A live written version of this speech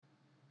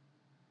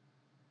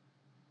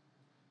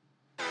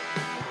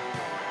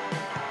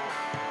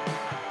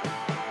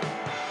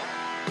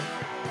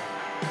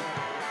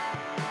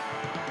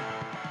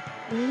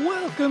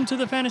Welcome to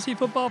the Fantasy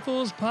Football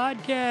Fools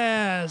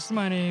podcast.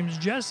 My name's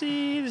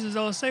Jesse. This is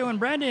Eliseo and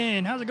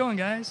Brandon. How's it going,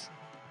 guys?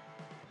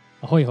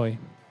 Ahoy, hoy.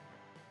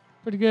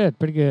 Pretty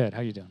good.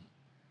 How you doing?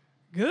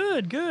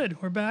 Good.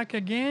 We're back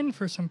again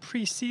for some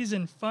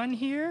preseason fun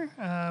here.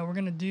 We're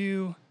going to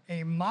do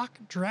a mock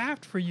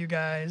draft for you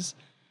guys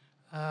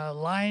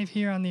live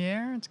here on the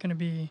air. It's going to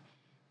be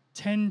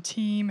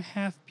 10-team,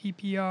 half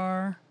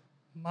PPR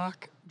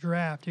mock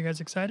draft. You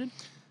guys excited?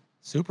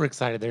 Super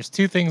excited. There's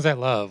two things I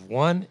love.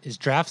 One is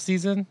draft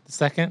season. The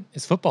second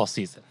is football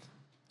season.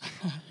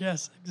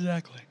 Yes,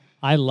 exactly.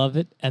 I love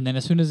it, and then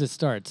as soon as it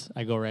starts,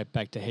 I go right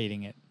back to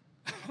hating it.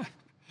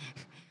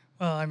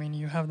 Well, I mean,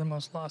 you have the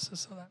most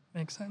losses, so that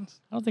makes sense.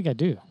 I don't think I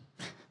do.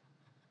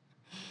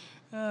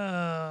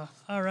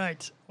 All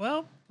right.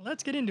 Well,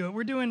 let's get into it.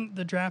 We're doing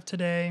the draft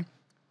today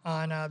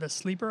on the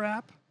Sleeper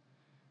app.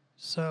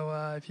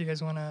 So if you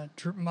guys want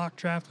to mock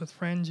draft with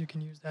friends, you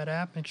can use that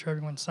app. Make sure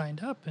everyone's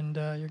signed up, and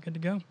you're good to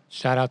go.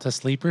 Shout out to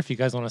Sleeper. If you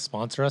guys want to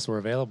sponsor us, we're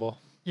available.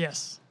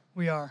 Yes,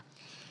 we are.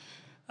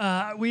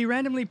 We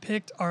randomly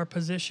picked our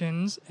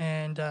positions,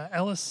 and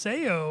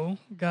Eliseo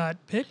got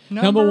pick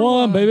number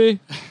one, baby.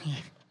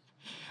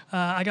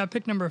 I got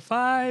pick number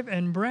 5,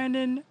 and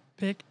Brandon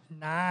pick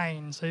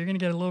 9. So you're going to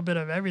get a little bit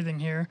of everything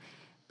here,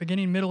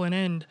 beginning, middle, and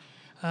end.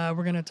 We're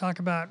going to talk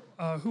about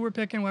who we're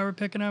picking, why we're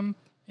picking them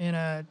in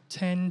a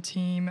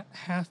 10-team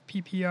half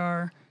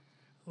PPR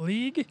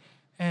league.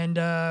 And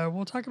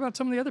we'll talk about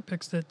some of the other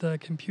picks that the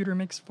computer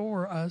makes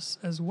for us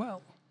as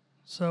well.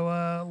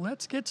 So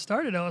let's get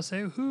started,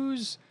 Eliseo.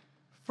 Who's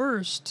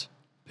first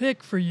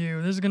pick for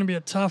you? This is going to be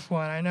a tough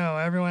one. I know.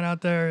 Everyone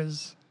out there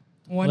is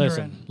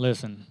wondering.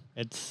 Listen.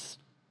 It's...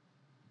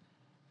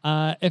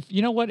 if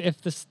you know what, if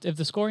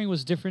the scoring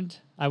was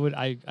different,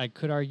 I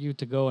could argue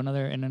to go in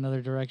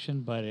another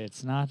direction, but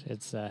it's not.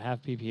 It's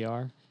half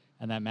PPR,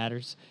 and that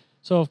matters.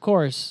 So of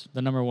course,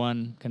 the number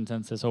one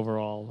consensus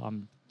overall,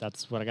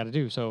 that's what I got to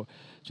do. So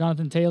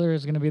Jonathan Taylor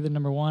is going to be the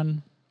number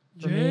one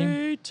for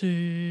me.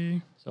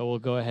 JT. So we'll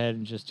go ahead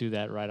and just do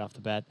that right off the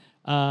bat.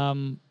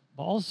 But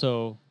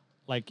also,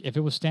 like if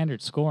it was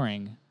standard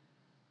scoring,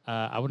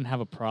 I wouldn't have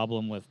a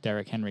problem with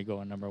Derrick Henry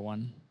going number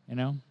one. You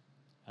know.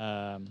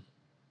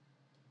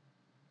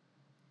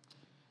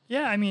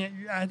 Yeah, I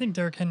mean, I think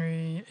Derrick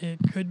Henry, it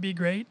could be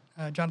great.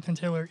 Jonathan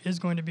Taylor is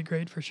going to be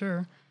great for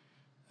sure.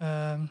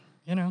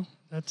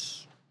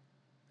 That's...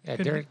 Yeah,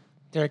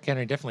 Derrick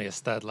Henry definitely a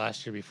stud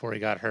last year before he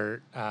got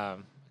hurt. I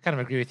kind of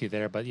agree with you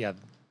there, but yeah,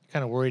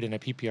 kind of worried in a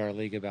PPR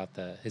league about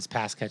his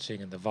pass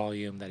catching and the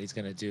volume that he's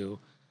going to do.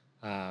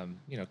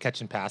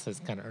 Catching passes,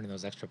 kind of earning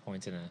those extra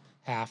points in a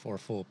half or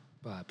full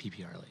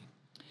PPR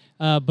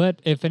league. But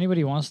if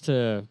anybody wants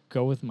to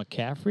go with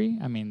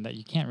McCaffrey, I mean, that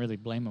you can't really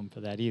blame him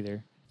for that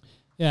either.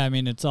 Yeah, I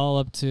mean, it's all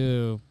up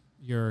to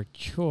your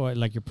choice,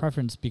 like your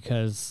preference,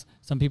 because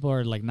some people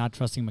are like not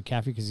trusting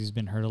McCaffrey because he's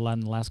been hurt a lot in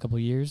the last couple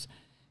of years,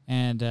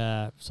 and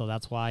so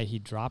that's why he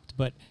dropped.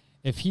 But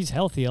if he's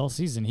healthy all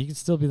season, he could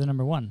still be the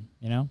number one.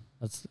 You know,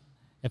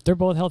 if they're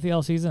both healthy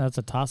all season, that's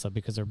a toss-up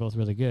because they're both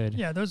really good.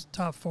 Yeah, those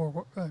top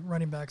 4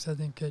 running backs, I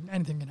think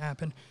anything can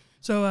happen.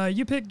 So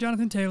you picked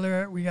Jonathan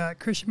Taylor. We got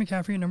Christian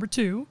McCaffrey number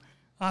 2,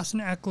 Austin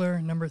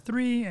Eckler number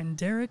 3, and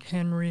Derrick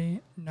Henry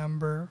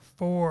number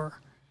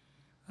 4.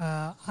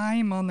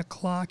 I'm on the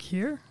clock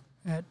here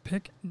at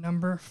pick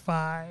number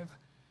 5.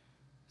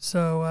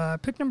 So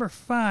pick number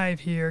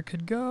 5 here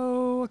could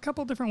go a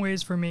couple different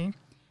ways for me.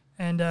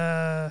 And,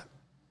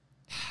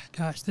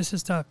 gosh, this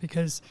is tough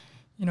because,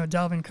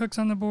 Dalvin Cook's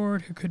on the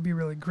board, who could be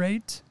really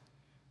great.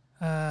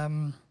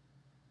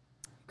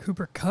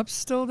 Cooper Kupp's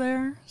still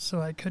there, so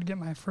I could get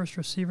my first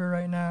receiver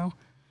right now.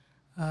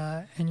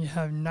 And you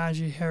have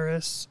Najee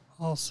Harris,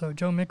 also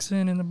Joe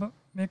Mixon in the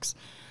mix.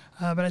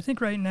 But I think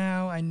right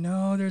now, I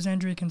know there's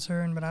injury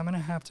concern, but I'm going to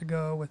have to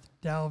go with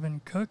Dalvin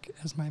Cook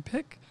as my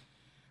pick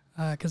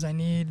because I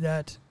need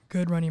that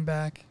good running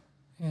back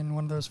in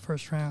one of those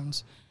first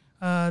rounds.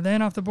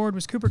 Then off the board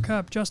was Cooper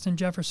Kupp, Justin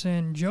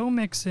Jefferson, Joe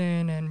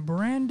Mixon, and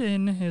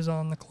Brandon is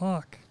on the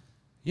clock.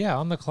 Yeah,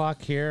 on the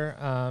clock here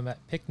at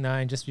pick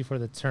 9, just before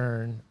the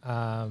turn.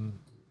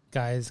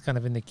 Guys kind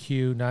of in the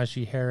queue,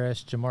 Najee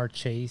Harris, Jamar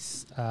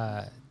Chase.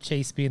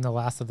 Chase being the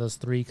last of those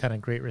 3 kind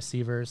of great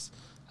receivers.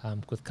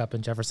 With Kupp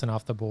and Jefferson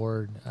off the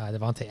board.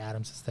 Devontae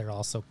Adams is there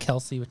also.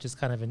 Kelsey, which is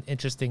kind of an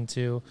interesting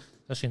too,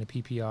 especially in a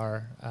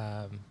PPR,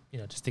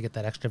 just to get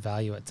that extra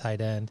value at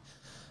tight end.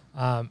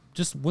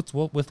 Just with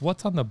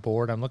what's on the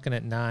board, I'm looking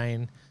at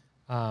 9.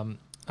 I'm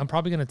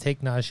probably going to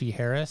take Najee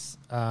Harris,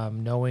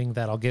 knowing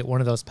that I'll get one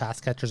of those pass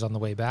catchers on the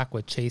way back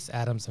with Chase,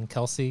 Adams, and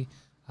Kelsey.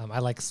 I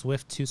like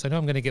Swift too, so I know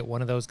I'm going to get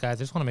one of those guys. I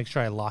just want to make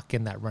sure I lock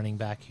in that running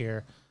back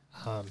here,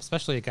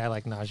 especially a guy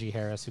like Najee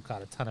Harris who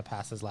caught a ton of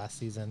passes last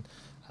season.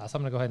 So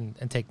I'm going to go ahead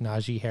and take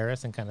Najee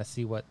Harris and kind of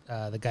see what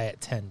the guy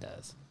at 10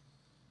 does.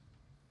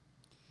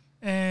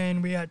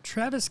 And we got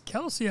Travis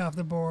Kelce off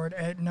the board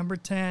at number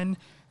 10,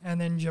 and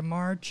then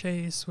Jamar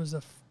Chase was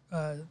the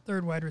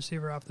third wide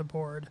receiver off the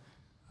board.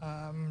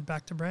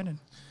 Back to Brandon.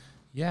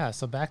 Yeah,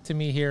 so back to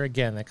me here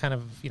again. I kind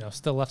of,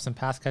 still left some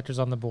pass catchers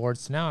on the board.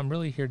 So now I'm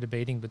really here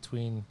debating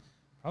between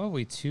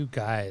Probably two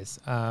guys.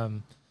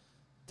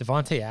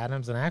 Devontae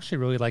Adams, and I actually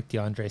really like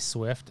DeAndre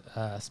Swift,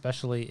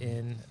 especially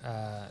in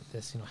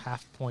this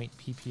half-point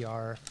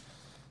PPR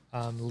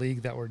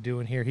league that we're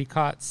doing here. He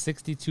caught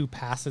 62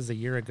 passes a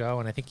year ago,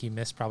 and I think he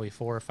missed probably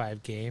 4 or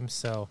 5 games.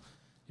 So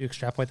you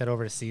extrapolate that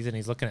over the season,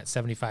 he's looking at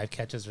 75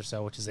 catches or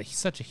so, which is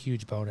such a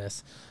huge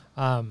bonus.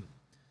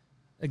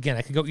 Again,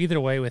 I could go either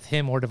way with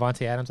him or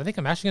Devontae Adams. I think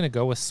I'm actually going to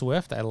go with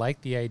Swift. I like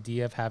the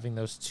idea of having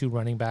those two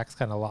running backs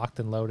kind of locked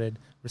and loaded.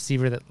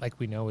 Receiver that, like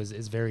we know,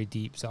 is very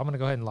deep. So I'm going to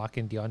go ahead and lock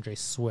in DeAndre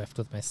Swift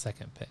with my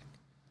second pick.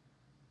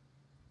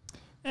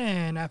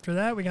 And after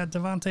that, we got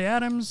Devontae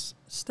Adams,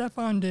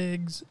 Stephon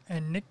Diggs,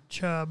 and Nick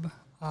Chubb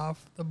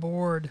off the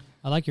board.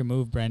 I like your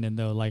move, Brandon,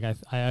 though. Like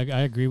I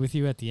agree with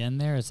you at the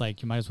end there. It's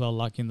like you might as well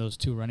lock in those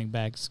two running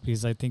backs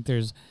because I think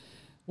there's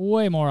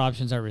way more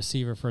options at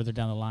receiver further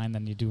down the line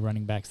than you do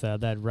running backs.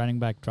 That running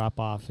back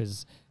drop-off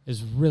is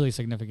really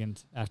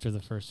significant after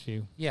the first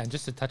few. Yeah, and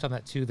just to touch on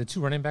that, too, the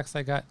two running backs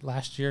I got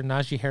last year,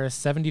 Najee Harris,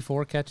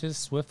 74 catches,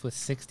 Swift with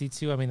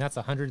 62. I mean, that's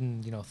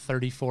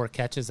 134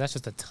 catches. That's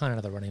just a ton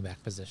of the running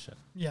back position.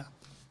 Yeah,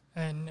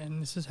 and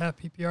this is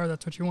half PPR.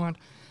 That's what you want.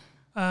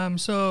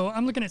 So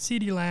I'm looking at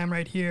CeeDee Lamb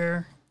right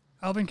here,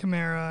 Alvin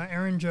Kamara,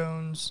 Aaron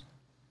Jones.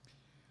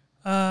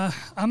 I'm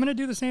going to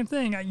do the same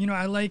thing.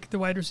 I like the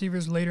wide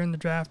receivers later in the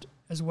draft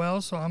as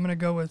well, so I'm going to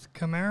go with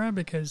Kamara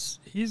because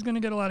he's going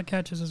to get a lot of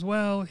catches as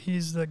well.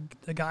 He's the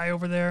guy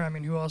over there. I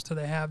mean, who else do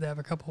they have? They have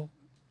a couple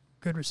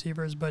good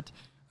receivers, but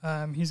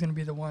he's going to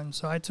be the one.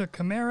 So I took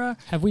Kamara.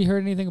 Have we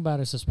heard anything about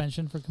a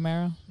suspension for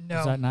Kamara? No.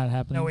 Is that not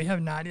happening? No, we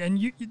have not.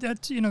 And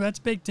that's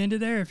baked into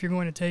there if you're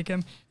going to take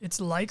him. It's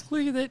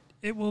likely that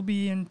it will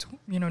be in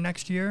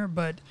next year,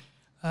 but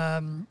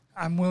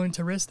I'm willing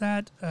to risk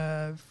that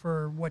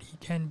for what he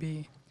can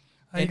be.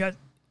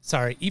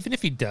 Even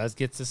if he does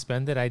get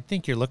suspended, I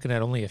think you're looking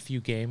at only a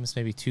few games,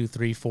 maybe 2,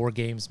 3, 4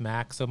 games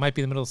max. So it might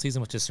be the middle of the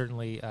season, which is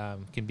certainly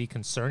can be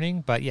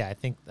concerning. But yeah, I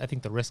think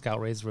the risk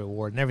outweighs the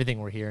reward, and everything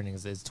we're hearing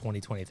is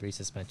 2023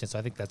 suspension. So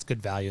I think that's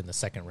good value in the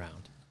second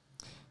round.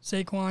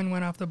 Saquon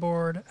went off the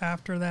board.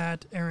 After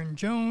that, Aaron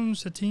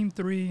Jones to team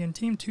 3, and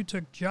team 2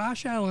 took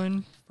Josh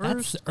Allen.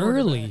 That's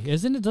early,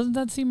 isn't it? Doesn't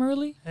that seem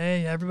early?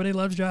 Hey, everybody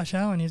loves Josh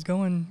Allen. He's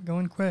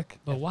going quick.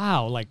 But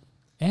wow,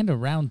 and a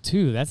round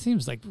 2. That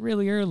seems like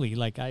really early.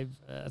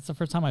 That's the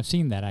first time I've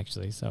seen that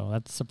actually. So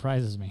that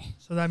surprises me.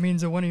 So that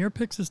means that one of your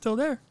picks is still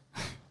there,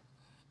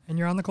 and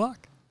you're on the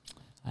clock.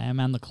 I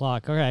am on the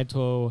clock. All right,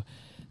 so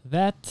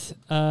that.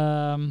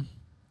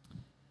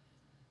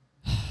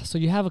 So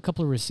you have a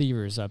couple of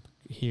receivers up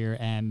here,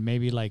 and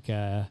maybe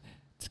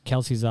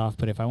Kelsey's off.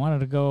 But if I wanted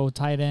to go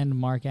tight end,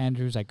 Mark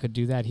Andrews, I could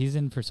do that. He's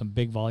in for some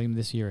big volume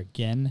this year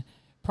again.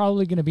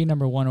 Probably going to be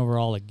number 1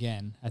 overall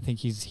again. I think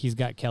he's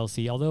got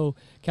Kelsey. Although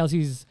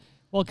Kelsey's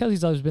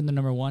always been the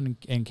number 1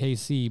 in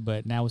KC,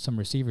 but now with some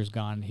receivers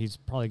gone, he's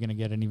probably going to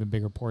get an even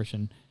bigger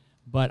portion.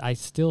 But I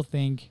still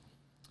think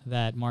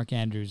that Mark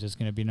Andrews is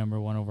going to be number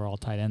 1 overall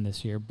tight end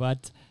this year.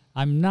 But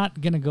I'm not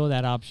going to go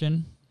that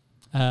option.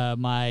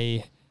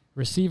 My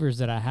receivers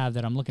that I have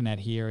that I'm looking at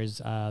here is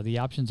the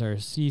options are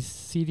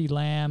CeeDee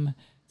Lamb,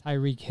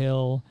 Tyreek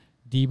Hill,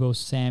 Deebo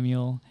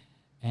Samuel,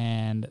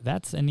 and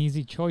that's an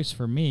easy choice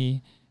for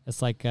me.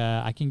 It's like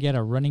I can get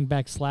a running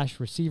back /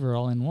 receiver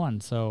all in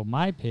one. So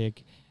my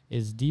pick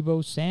is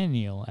Deebo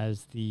Samuel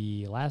as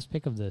the last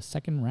pick of the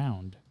second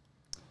round.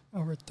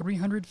 Over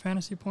 300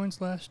 fantasy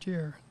points last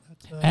year.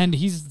 And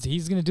he's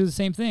going to do the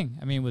same thing.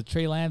 I mean, with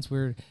Trey Lance,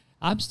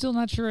 I'm still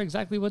not sure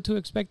exactly what to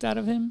expect out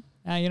of him.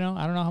 I don't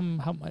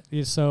know how much.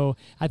 So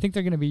I think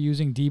they're going to be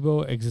using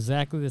Deebo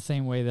exactly the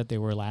same way that they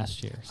were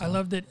last year. So. I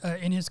love that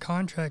in his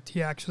contract,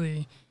 he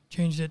actually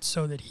changed it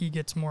so that he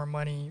gets more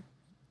money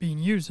being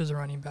used as a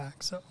running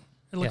back. So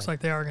it looks like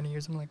they are going to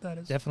use him like that.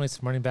 Definitely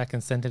some running back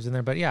incentives in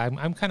there. But yeah,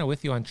 I'm kind of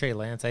with you on Trey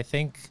Lance. I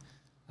think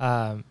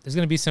there's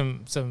going to be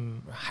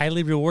some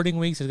highly rewarding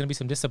weeks. There's going to be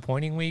some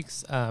disappointing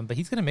weeks. But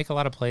he's going to make a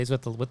lot of plays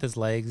with his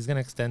legs. He's going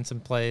to extend some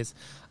plays.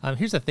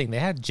 Here's the thing. They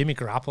had Jimmy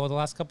Garoppolo the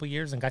last couple of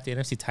years and got the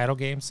NFC title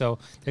game. So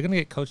they're going to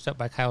get coached up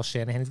by Kyle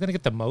Shanahan. He's going to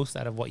get the most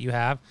out of what you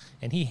have.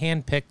 And he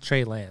handpicked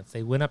Trey Lance.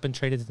 They went up and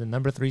traded to the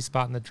number 3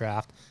 spot in the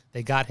draft.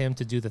 They got him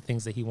to do the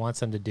things that he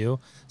wants them to do.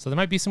 So there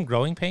might be some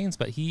growing pains,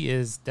 but he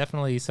is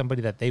definitely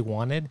somebody that they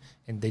wanted.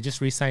 And they just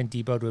re-signed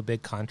Deebo to a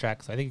big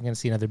contract. So I think you're going to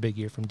see another big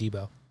year from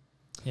Deebo.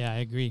 Yeah, I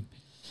agree.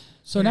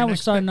 So now we're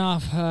starting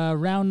off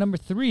round number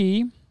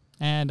 3,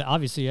 and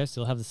obviously I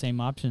still have the same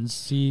options.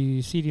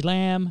 CeeDee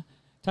Lamb,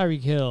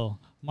 Tyreek Hill,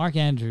 Mark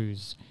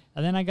Andrews,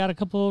 and then I got a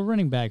couple of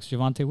running backs,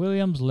 Javonte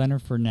Williams,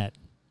 Leonard Fournette.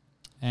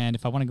 And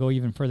if I want to go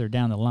even further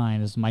down the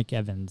line, is Mike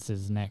Evans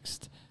is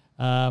next.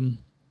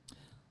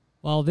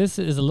 Well, this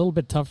is a little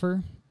bit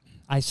tougher.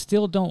 I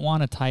still don't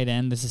want a tight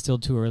end. This is still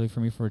too early for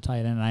me for a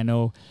tight end. I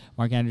know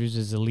Mark Andrews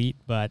is elite,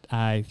 but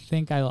I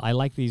think I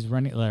like these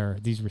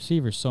these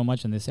receivers so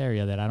much in this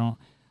area that I don't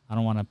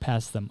want to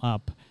pass them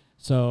up.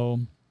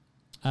 So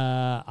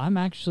I'm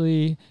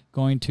actually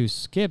going to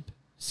skip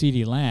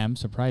CeeDee Lamb,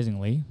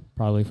 surprisingly,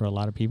 probably for a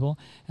lot of people,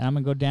 and I'm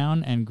going to go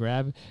down and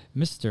grab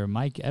Mr.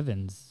 Mike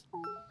Evans.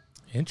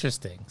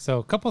 Interesting. So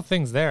a couple of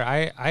things there.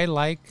 I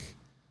like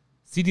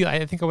CD.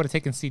 I think I would have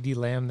taken CD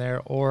Lamb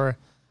there, or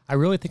I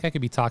really think I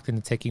could be talked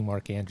into taking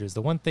Mark Andrews.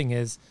 The one thing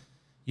is,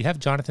 you have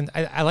Jonathan.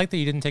 I like that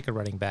you didn't take a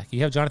running back.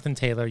 You have Jonathan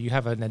Taylor. You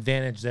have an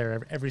advantage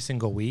there every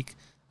single week.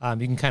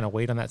 You can kind of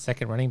wait on that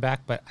second running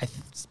back, but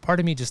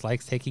part of me just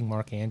likes taking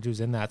Mark Andrews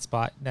in that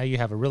spot. Now you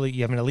have an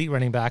elite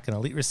running back, an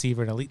elite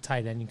receiver, an elite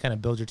tight end. You kind of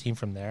build your team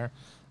from there.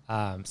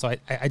 So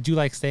I do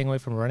like staying away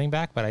from a running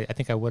back, but I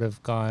think I would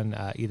have gone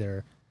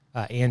either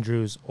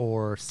Andrews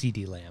or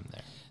CD Lamb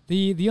there.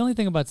 The only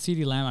thing about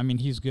CD Lamb, I mean,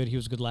 he's good. He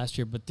was good last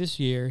year, but this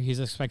year he's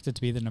expected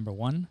to be the number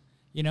one.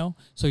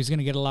 So he's going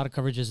to get a lot of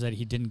coverages that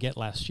he didn't get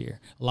last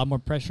year. A lot more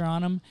pressure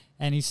on him,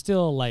 and he's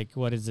still like,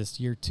 what is this,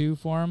 year 2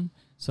 for him?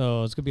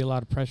 So it's going to be a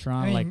lot of pressure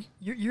on him.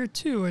 Year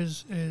 2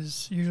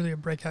 is usually a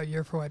breakout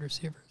year for wide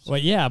receivers. Well,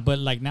 yeah, but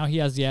like now he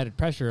has the added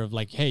pressure of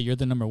like, hey, you're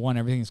the number one.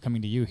 Everything's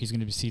coming to you. He's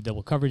going to see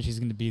double coverage. He's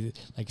going to be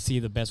like see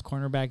the best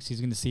cornerbacks.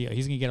 He's going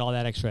to get all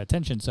that extra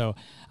attention. So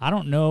I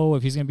don't know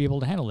if he's going to be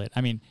able to handle it.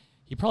 I mean,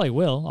 he probably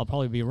will. I'll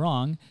probably be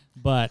wrong,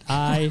 but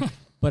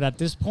But at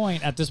this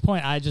point,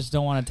 I just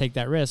don't want to take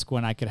that risk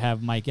when I could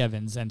have Mike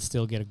Evans and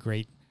still get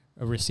a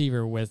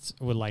receiver with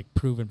like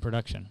proven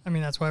production. I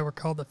mean, that's why we're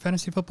called the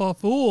Fantasy Football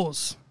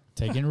Fools.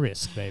 Taking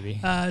risk, baby.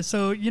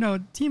 So,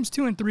 teams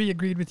 2 and 3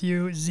 agreed with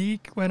you.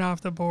 Zeke went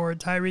off the board,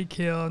 Tyreek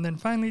Hill, and then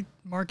finally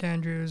Mark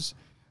Andrews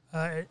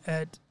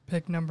at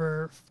pick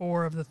number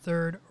 4 of the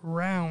 3rd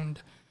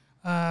round.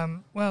 I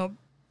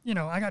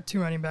got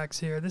 2 running backs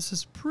here. This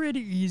is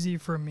pretty easy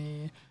for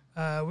me.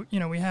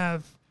 We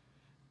have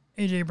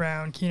A.J.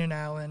 Brown, Keenan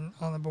Allen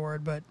on the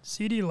board, but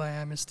CD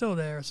Lamb is still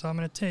there, so I'm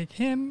going to take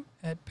him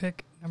at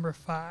pick number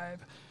 5.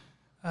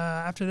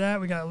 After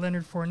that, we got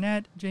Leonard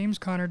Fournette, James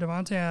Conner,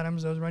 Devontae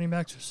Adams. Those running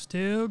backs are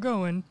still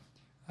going.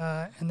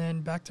 And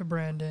then back to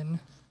Brandon.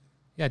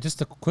 Yeah,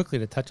 just quickly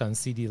to touch on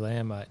CD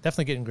Lamb,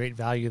 definitely getting great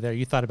value there.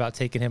 You thought about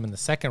taking him in the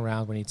second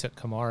round when he took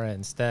Kamara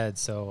instead.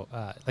 So,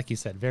 like you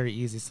said, very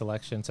easy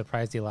selection.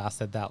 Surprised he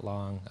lasted that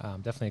long.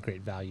 Definitely a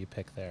great value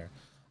pick there.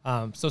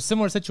 So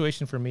similar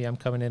situation for me. I'm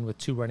coming in with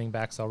 2 running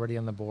backs already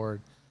on the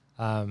board.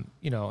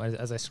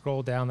 As I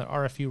scroll down, there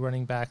are a few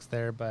running backs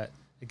there, but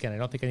again, I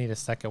don't think I need a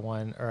second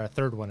one or a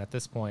third one at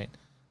this point.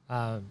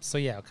 Kind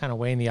of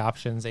weighing the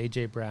options: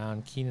 A.J.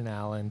 Brown, Keenan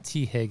Allen,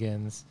 T.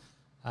 Higgins.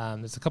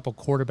 There's a couple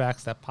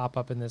quarterbacks that pop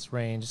up in this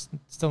range.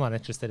 Still not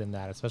interested in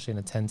that, especially in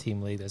a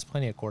 10-team league. There's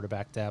plenty of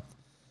quarterback depth.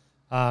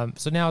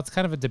 So now it's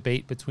kind of a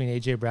debate between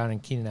A.J. Brown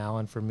and Keenan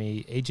Allen for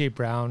me. A.J.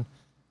 Brown,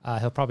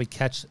 he'll probably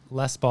catch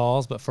less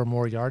balls, but for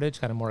more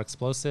yardage, kind of more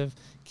explosive.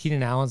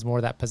 Keenan Allen's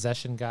more that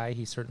possession guy.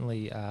 He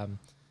certainly,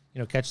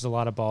 catches a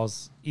lot of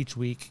balls each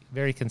week.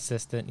 Very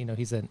consistent.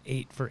 He's an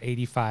 8 for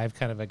 85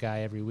 kind of a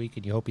guy every week,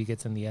 and you hope he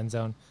gets in the end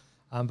zone.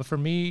 But for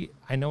me,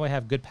 I know I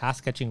have good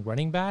pass-catching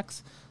running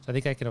backs, so I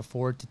think I can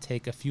afford to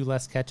take a few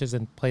less catches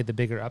and play the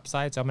bigger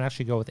upside. So I'm going to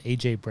actually go with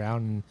A.J.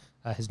 Brown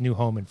and his new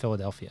home in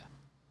Philadelphia.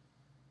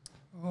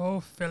 Oh,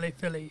 Philly.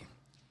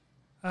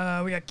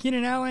 We got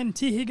Keenan Allen,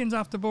 T. Higgins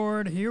off the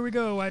board. Here we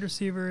go, wide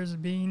receivers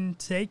being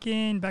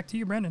taken. Back to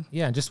you, Brendan.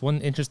 Yeah, and just one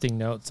interesting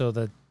note. So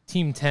the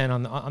Team 10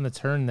 on the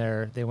turn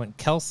there, they went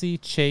Kelsey,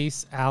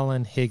 Chase,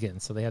 Allen,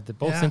 Higgins. So they have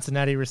both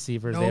Cincinnati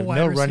receivers. They have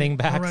no running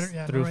backs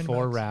through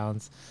 4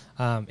 rounds.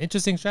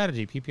 Interesting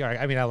strategy, PPR.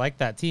 I mean, I like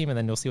that team, and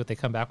then you'll see what they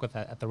come back with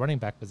at the running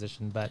back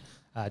position. But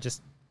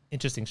just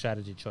interesting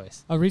strategy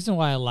choice. A reason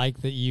why I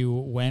like that you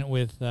went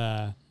with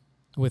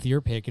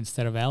your pick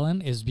instead of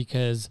Allen is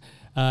because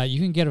you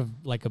can get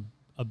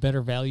a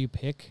better value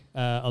pick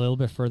a little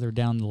bit further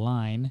down the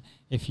line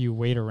if you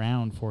wait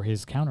around for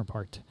his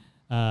counterpart.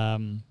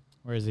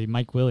 Where is he?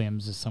 Mike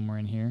Williams is somewhere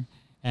in here,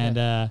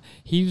 and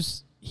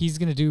he's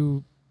going to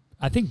do,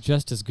 I think,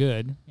 just as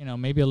good.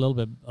 Maybe a little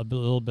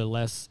bit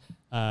less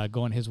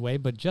going his way,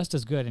 but just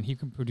as good, and he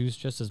can produce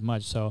just as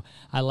much. So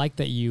I like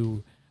that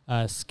you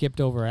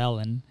skipped over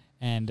Allen,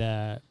 and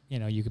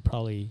you could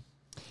probably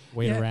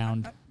wait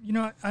around.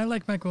 I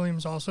like Mike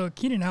Williams also.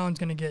 Keenan Allen's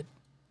going to get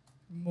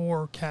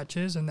more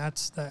catches, and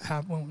that's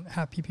when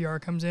half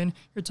PPR comes in.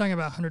 You're talking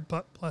about 100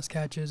 plus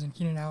catches, and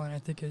Keenan Allen, I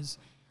think, is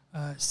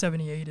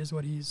 78 is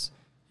what he's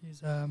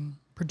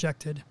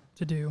projected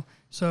to do.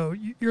 So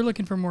you're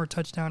looking for more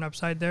touchdown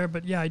upside there.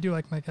 But yeah, I do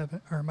like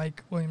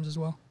Mike Williams as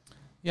well.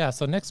 Yeah.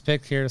 So next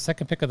pick here, the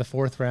second pick of the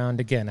 4th round.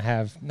 Again, I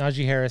have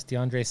Najee Harris,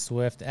 DeAndre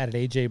Swift, added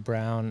A.J.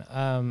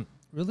 Brown.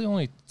 Really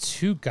only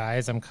 2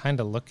 guys I'm kind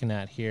of looking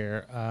at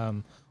here.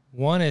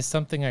 One is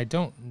something I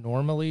don't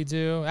normally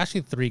do.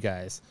 Actually, 3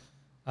 guys.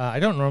 I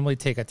don't normally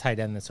take a tight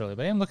end this early,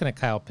 but I am looking at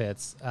Kyle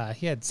Pitts.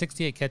 He had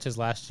 68 catches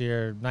last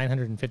year,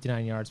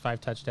 959 yards, 5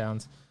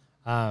 touchdowns.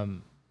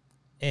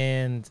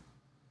 And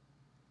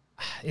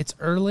it's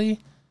early,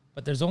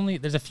 but there's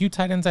a few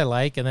tight ends I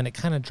like, and then it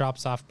kind of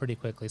drops off pretty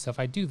quickly. So if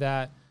I do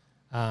that,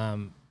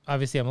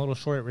 obviously I'm a little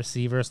short at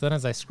receiver. So then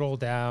as I scroll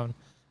down,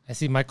 I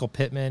see Michael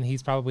Pittman.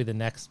 He's probably the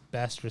next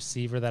best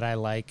receiver that I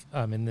like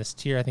in this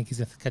tier. I think he's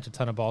going to catch a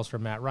ton of balls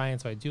from Matt Ryan,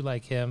 so I do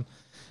like him.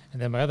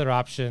 And then my other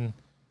option,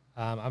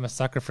 I'm a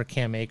sucker for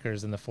Cam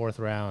Akers in the 4th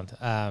round.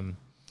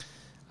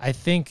 I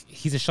think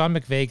he's a Sean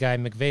McVay guy.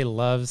 McVay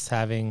loves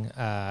having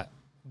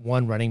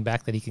one running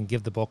back that he can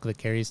give the bulk of the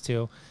carries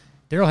to.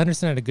 Darrell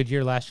Henderson had a good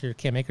year last year.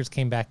 Cam Akers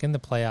came back in the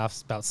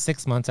playoffs about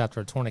 6 months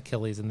after a torn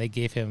Achilles, and they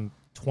gave him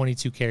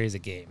 22 carries a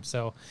game.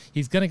 So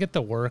he's going to get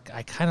the work.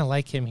 I kind of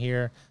like him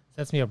here.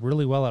 Sets me up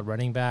really well at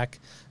running back.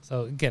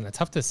 So, again, a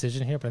tough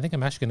decision here, but I think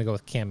I'm actually going to go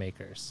with Cam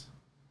Akers.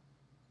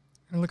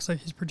 It looks like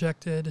he's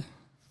projected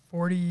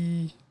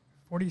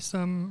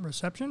 40-some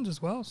receptions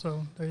as well,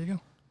 so there you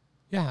go.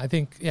 Yeah, I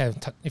think,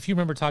 if you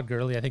remember Todd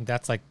Gurley, I think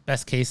that's like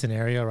best case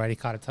scenario, right? He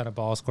caught a ton of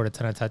balls, scored a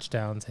ton of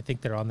touchdowns. I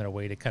think they're on their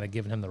way to kind of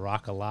giving him the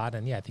rock a lot.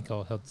 And, I think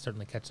he'll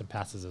certainly catch some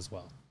passes as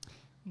well.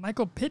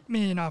 Michael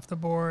Pittman off the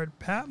board.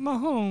 Pat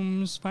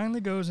Mahomes finally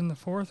goes in the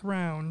 4th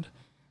round.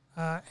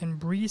 And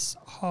Breece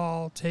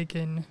Hall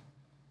taken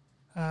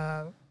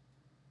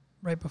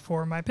right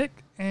before my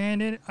pick.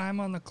 And I'm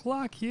on the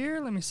clock here.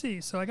 Let me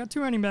see. So I got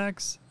 2 running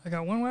backs. I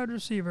got 1 wide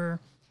receiver.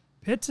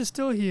 Pitts is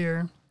still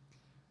here.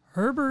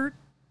 Herbert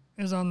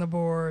is on the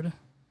board.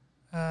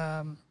 You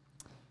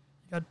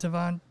got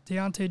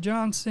Deontay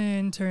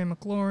Johnson, Terry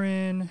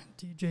McLaurin,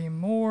 DJ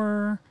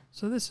Moore.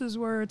 So this is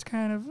where it's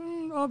kind of,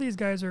 all these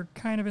guys are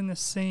kind of in the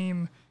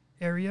same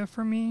area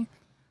for me.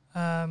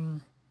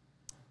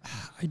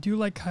 I do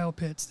like Kyle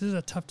Pitts. This is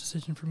a tough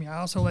decision for me. I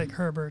also like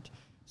Herbert,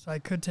 so I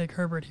could take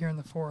Herbert here in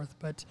the 4th.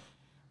 But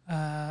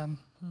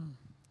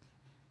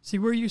see,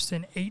 we're used to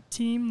an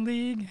 8-team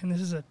league, and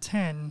this is a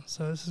 10,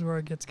 so this is where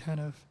it gets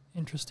kind of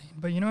interesting.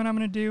 But you know what I'm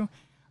going to do?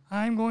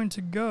 I'm going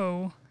to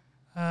go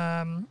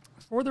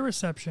for the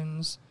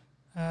receptions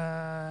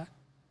and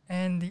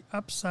the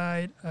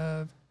upside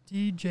of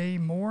DJ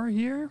Moore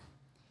here.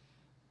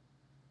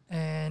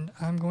 And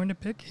I'm going to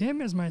pick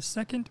him as my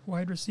 2nd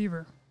wide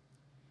receiver.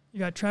 You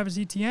got Travis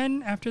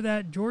Etienne. After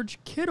that, George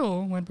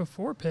Kittle went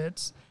before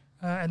Pitts.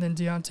 And then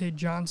Deontay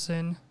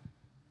Johnson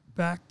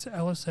back to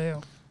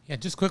Eliseo. Yeah,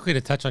 just quickly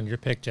to touch on your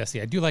pick,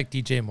 Jesse. I do like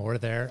DJ Moore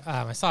there.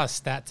 I saw a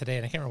stat today,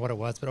 and I can't remember what it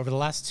was, but over the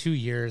last 2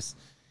 years,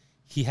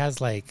 he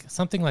has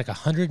something like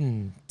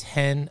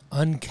 110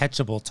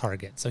 uncatchable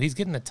targets. So he's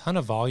getting a ton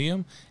of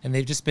volume, and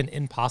they've just been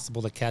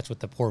impossible to catch with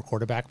the poor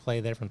quarterback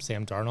play there from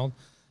Sam Darnold.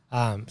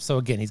 So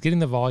again, he's getting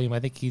the volume. I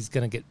think he's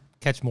going to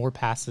catch more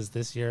passes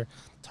this year.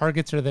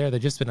 Targets are there.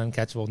 They've just been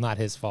uncatchable. Not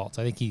his fault.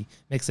 So I think he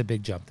makes a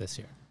big jump this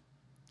year.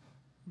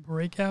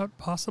 Breakout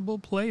possible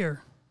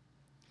player.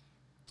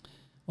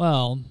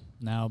 Well,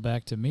 now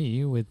back to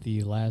me with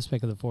the last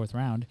pick of the 4th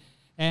round.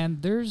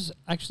 And there's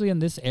actually in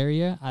this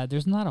area,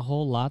 there's not a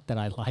whole lot that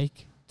I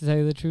like, to tell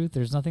you the truth.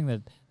 There's nothing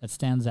that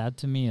stands out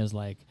to me as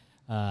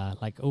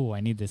oh, I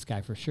need this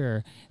guy for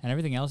sure. And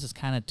everything else is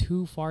kind of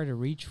too far to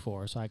reach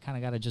for. So I kind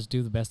of got to just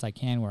do the best I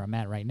can where I'm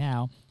at right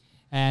now.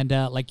 And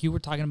like you were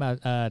talking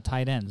about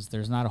tight ends,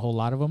 there's not a whole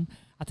lot of them.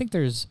 I think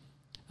there's,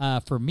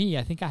 for me,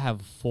 I think I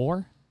have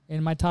 4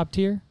 in my top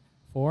tier.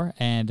 4.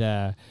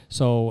 And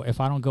so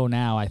if I don't go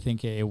now, I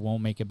think it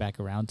won't make it back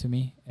around to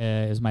me,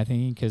 is my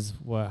thinking, because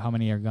how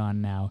many are gone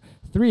now?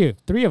 3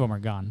 of them are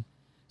gone.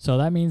 So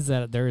that means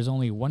that there is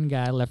only 1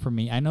 guy left for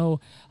me. I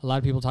know a lot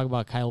of people talk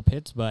about Kyle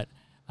Pitts, but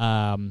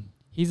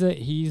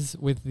he's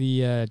with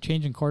the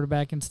change in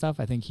quarterback and stuff.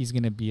 I think he's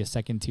going to be a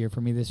 2nd tier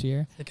for me this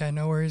year. I think I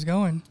know where he's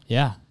going.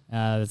 Yeah.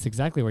 That's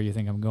exactly where you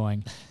think I'm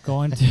going.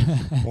 Going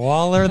to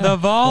Waller the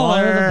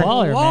baller.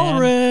 Waller the baller,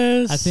 Walrus.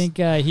 man. I think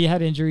he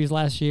had injuries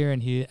last year,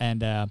 and he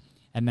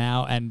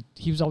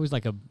was always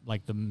like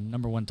the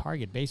number 1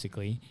 target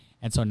basically.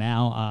 And so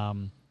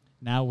now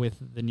with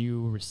the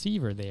new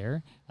receiver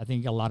there, I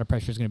think a lot of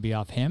pressure is going to be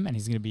off him, and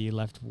he's going to be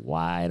left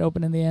wide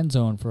open in the end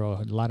zone for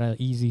a lot of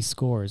easy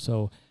scores.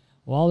 So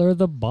Waller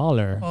the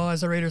baller. Well,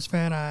 as a Raiders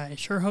fan, I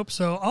sure hope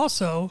so.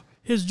 Also,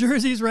 his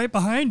jersey's right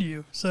behind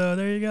you. So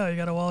there you go. You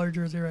got a Waller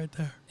jersey right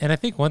there. And I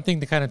think one thing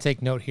to kind of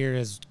take note here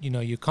is,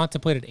 you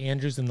contemplated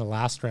Andrews in the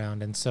last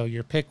round. And so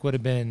your pick would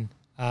have been,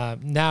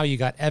 now you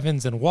got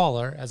Evans and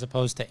Waller as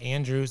opposed to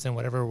Andrews and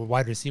whatever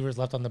wide receivers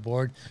left on the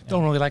board. Yeah.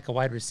 Don't really like a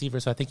wide receiver.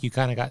 So I think you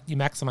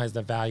maximized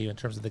the value in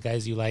terms of the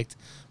guys you liked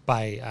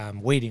by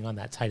waiting on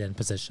that tight end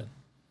position.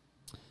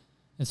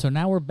 And so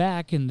now we're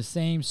back in the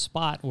same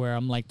spot where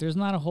I'm like, there's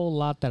not a whole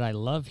lot that I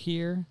love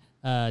here.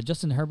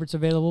 Justin Herbert's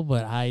available,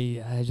 but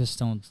I just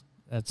don't.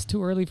 That's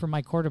too early for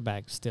my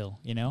quarterback still.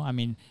 I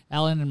mean,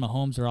 Allen and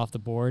Mahomes are off the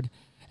board,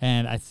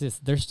 and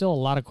there's still a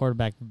lot of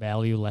quarterback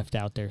value left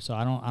out there. So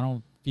I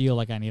don't feel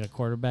like I need a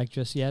quarterback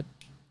just yet.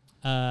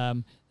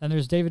 Then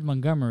there's David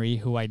Montgomery,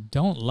 who I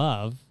don't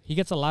love. He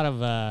gets a lot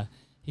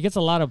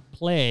of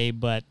play,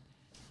 but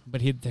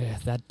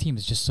that team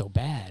is just so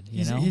bad.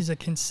 He's a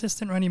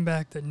consistent running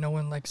back that no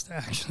one likes to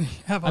actually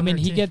have on I mean,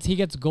 their team. he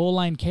gets goal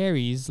line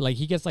carries. Like,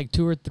 he gets like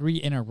 2 or 3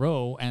 in a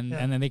row, and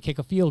then they kick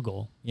a field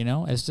goal.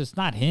 It's just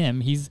not him.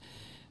 He's,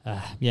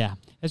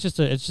 it's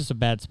just a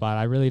bad spot.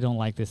 I really don't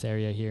like this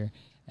area here.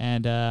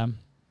 And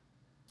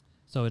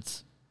so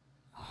it's,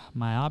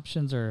 my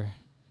options are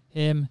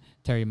him,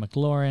 Terry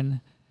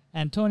McLaurin,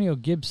 Antonio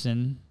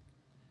Gibson,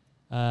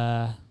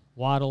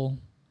 Waddle,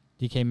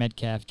 DK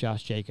Metcalf,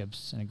 Josh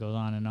Jacobs, and it goes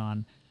on and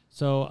on.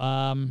 So,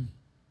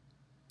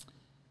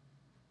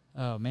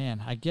 oh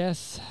man, I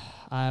guess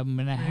I'm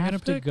going to Who you have gonna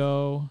to pick?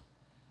 go.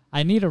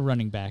 I need a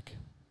running back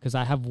because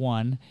I have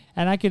one,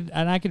 and I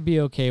could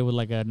be okay with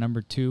like a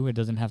number 2. It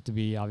doesn't have to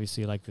be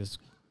obviously like this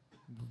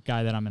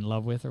guy that I'm in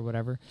love with or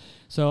whatever.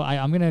 So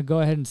I'm going to go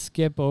ahead and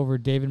skip over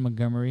David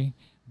Montgomery,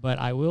 but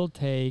I will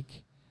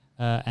take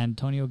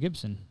Antonio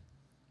Gibson.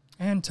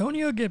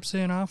 Antonio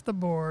Gibson off the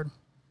board.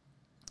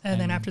 And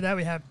then after that,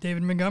 we have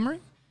David Montgomery,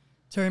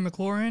 Terry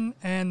McLaurin,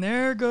 and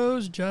there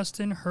goes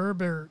Justin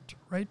Herbert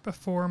right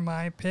before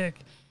my pick.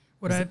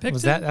 Would I have picked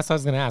him? That's what I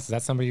was going to ask. Is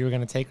that somebody you were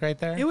going to take right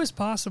there? It was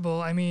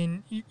possible. I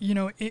mean,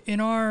 in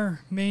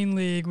our main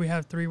league, we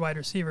have 3 wide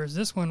receivers.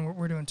 This one,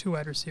 we're doing 2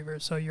 wide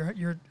receivers. So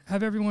you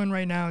have everyone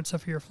right now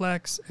except for your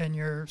flex and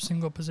your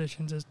single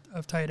positions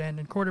of tight end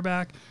and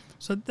quarterback.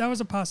 So that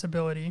was a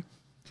possibility.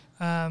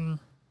 One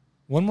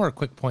more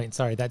quick point.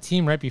 Sorry, that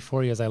team right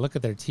before you, as I look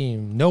at their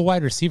team, no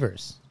wide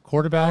receivers.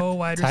 Quarterback,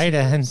 tight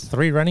end,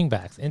 3 running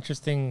backs.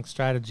 Interesting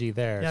strategy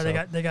there.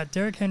 Yeah, they got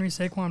Derrick Henry,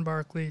 Saquon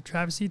Barkley,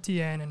 Travis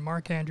Etienne, and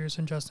Mark Andrews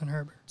and Justin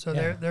Herbert. So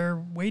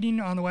they're waiting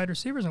on the wide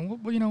receivers, and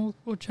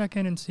we'll check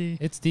in and see.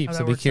 It's deep,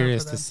 so be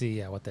curious to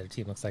see what their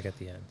team looks like at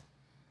the end.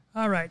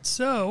 All right,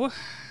 so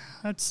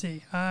let's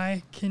see.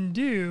 I can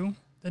do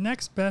the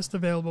next best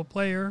available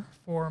player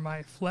for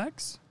my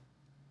flex.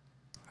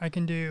 I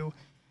can do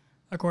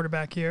a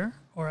quarterback here,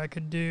 or I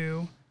could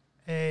do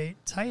a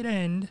tight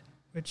end,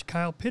 which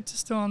Kyle Pitts is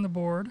still on the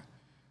board.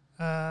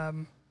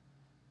 And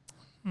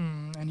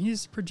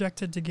he's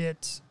projected to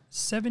get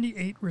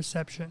 78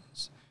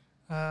 receptions,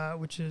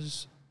 which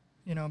is,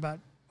 about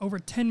over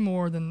 10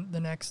 more than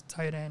the next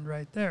tight end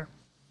right there.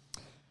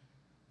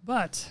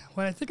 But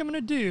what I think I'm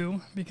going to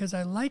do, because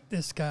I like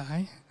this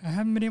guy, I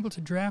haven't been able to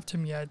draft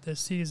him yet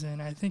this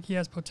season. I think he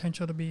has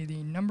potential to be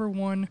the number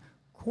 1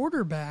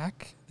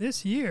 quarterback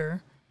this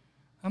year.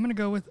 I'm going to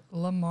go with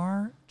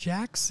Lamar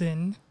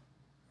Jackson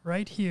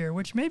right here,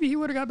 which maybe he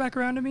would have got back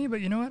around to me, but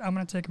you know what? I'm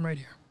going to take him right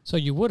here. So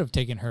you would have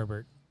taken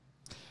Herbert.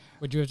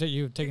 Would you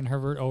have taken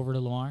Herbert over to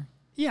Lamar?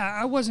 Yeah,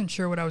 I wasn't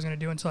sure what I was going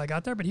to do until I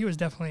got there, but he was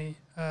definitely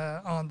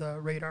on the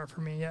radar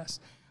for me,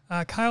 yes.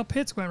 Kyle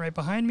Pitts went right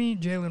behind me,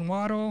 Jalen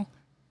Waddle,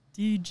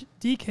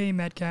 DK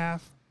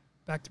Metcalf,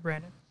 back to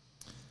Brandon.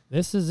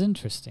 This is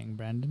interesting,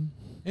 Brandon.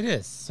 It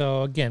is.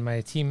 So, again,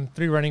 my team,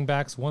 3 running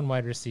backs, 1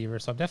 wide receiver.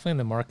 So, I'm definitely in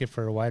the market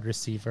for a wide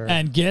receiver.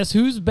 And guess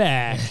who's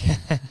back?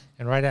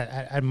 And right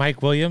at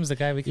Mike Williams, the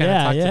guy we kind of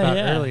talked about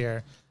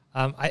earlier.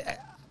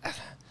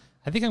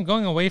 I think I'm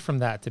going away from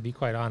that, to be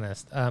quite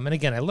honest. And,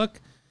 again,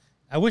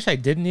 I wish I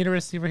didn't need a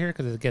receiver here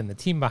because, again, the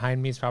team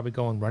behind me is probably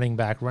going running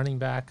back,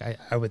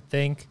 I would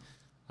think.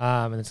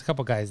 And there's a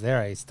couple guys there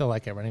I still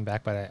like at running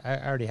back, but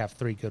I already have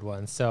 3 good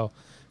ones. So,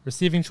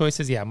 receiving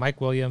choices, Mike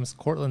Williams,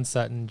 Cortland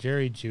Sutton,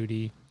 Jerry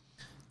Jeudy.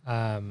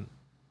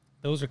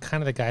 Those are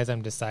kind of the guys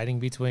I'm deciding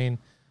between.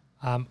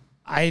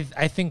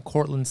 I think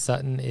Cortland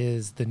Sutton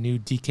is the new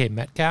DK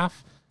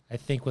Metcalf. I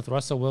think with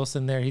Russell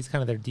Wilson there, he's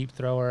kind of their deep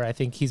thrower. I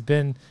think he's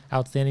been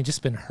outstanding,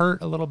 just been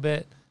hurt a little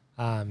bit.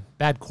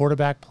 Bad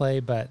quarterback play,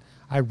 but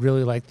I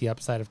really like the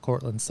upside of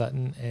Cortland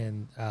Sutton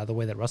and the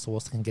way that Russell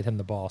Wilson can get him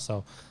the ball.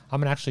 So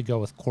I'm going to actually go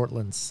with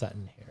Cortland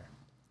Sutton here.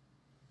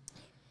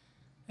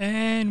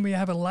 And we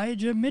have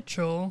Elijah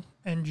Mitchell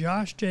and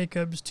Josh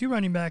Jacobs, 2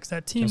 running backs.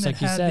 That team Just that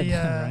like you had said,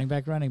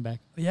 the running back.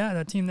 Yeah,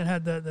 that team that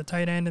had the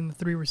tight end and the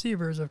 3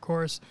 receivers. Of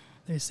course,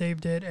 they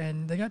saved it,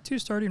 and they got 2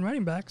 starting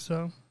running backs.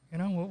 So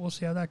we'll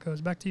see how that goes.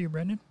 Back to you,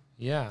 Brendan.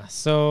 Yeah.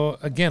 So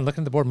again,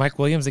 looking at the board, Mike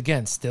Williams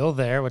again still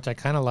there, which I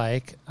kind of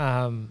like.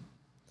 God,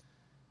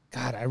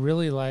 I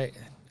really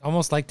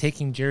almost like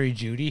taking Jerry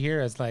Jeudy here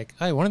as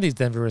one of these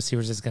Denver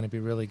receivers is going to be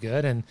really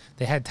good. And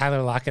they had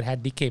Tyler Lockett,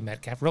 had DK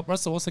Metcalf.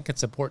 Russell Wilson can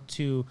support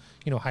 2,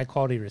 high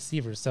quality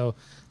receivers. So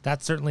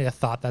that's certainly a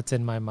thought that's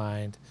in my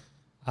mind.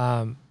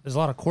 There's a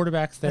lot of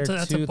quarterbacks there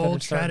that's too a bold that are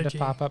starting strategy.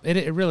 to pop up.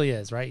 It really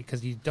is, right?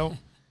 Because you're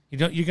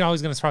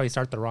always going to probably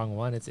start the wrong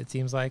one. It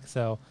seems like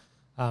so.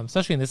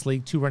 Especially in this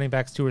league, 2 running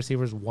backs, 2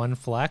 receivers, 1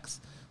 flex.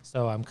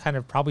 So I'm kind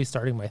of probably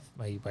starting my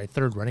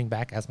 3rd running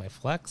back as my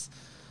flex.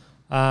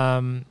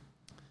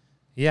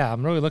 Yeah,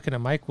 I'm really looking at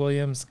Mike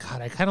Williams.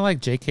 God, I kind of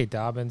like J.K.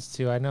 Dobbins,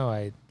 too. I know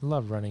I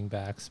love running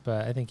backs,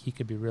 but I think he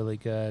could be really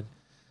good.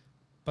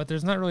 But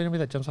there's not really anybody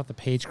that jumps off the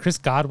page. Chris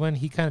Godwin,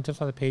 he kind of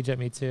jumps off the page at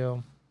me,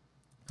 too.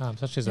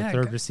 Especially as a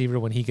 3rd receiver.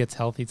 When he gets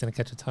healthy, he's going to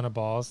catch a ton of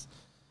balls.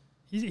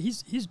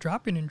 He's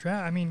dropping in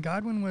draft. I mean,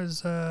 Godwin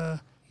was...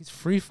 He's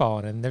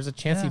free-falling, and there's a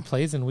chance he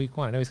plays in week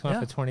 1. I know he's coming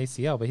off a torn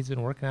ACL, but he's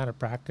been working out at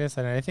practice,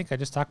 and I think I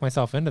just talked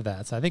myself into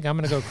that. So I think I'm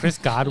going to go Chris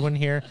Godwin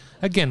here.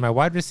 Again, my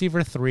wide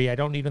receiver 3. I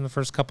don't need him the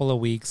first couple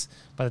of weeks.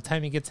 By the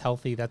time he gets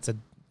healthy, that's a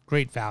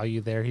great value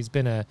there. He's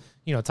been a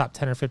top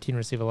 10 or 15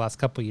 receiver the last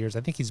couple of years.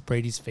 I think he's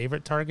Brady's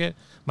favorite target.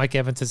 Mike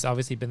Evans has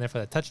obviously been there for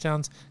the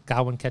touchdowns.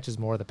 Godwin catches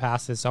more of the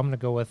passes, so I'm going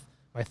to go with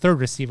my 3rd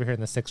receiver here in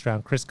the 6th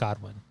round, Chris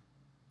Godwin.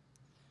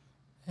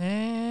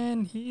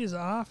 And he is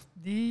off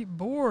the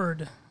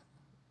board.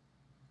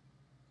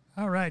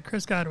 All right,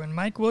 Chris Godwin.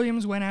 Mike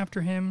Williams went after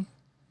him.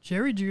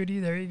 Jerry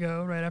Jeudy, there you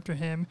go, right after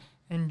him.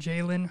 And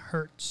Jalen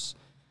Hurts.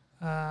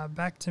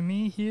 Back to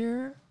me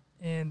here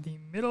in the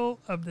middle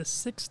of the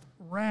 6th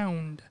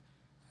round.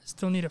 I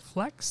still need a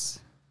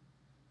flex.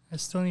 I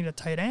still need a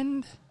tight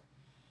end.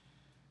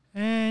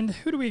 And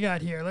who do we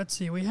got here? Let's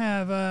see. We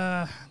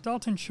have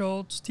Dalton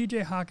Schultz,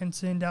 T.J.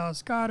 Hawkinson,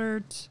 Dallas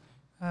Goedert.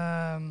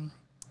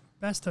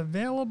 Best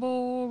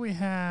available, we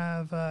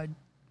have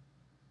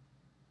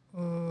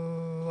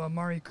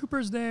Amari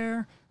Cooper's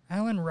there.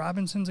 Allen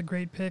Robinson's a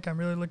great pick. I'm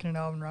really looking at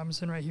Allen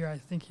Robinson right here. I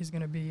think he's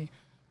going to be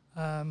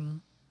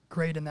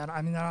great in that.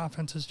 I mean, that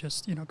offense is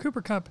just,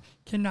 Cooper Kupp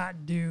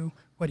cannot do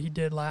what he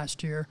did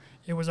last year.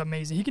 It was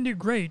amazing. He can do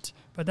great,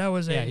 but that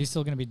was he's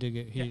still going to be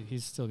good.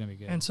 He's still going to be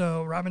good. And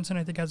so Robinson,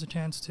 I think, has a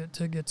chance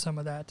to get some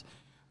of that.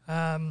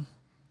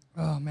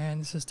 Oh, man,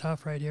 this is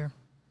tough right here.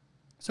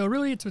 So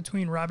really it's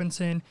between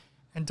Robinson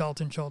and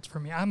Dalton Schultz for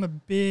me. I'm a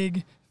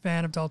big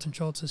fan of Dalton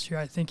Schultz this year.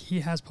 I think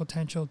he has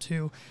potential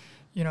to,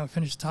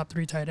 finish the top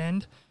 3 tight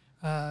end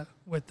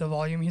with the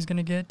volume he's going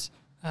to get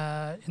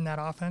in that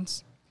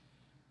offense.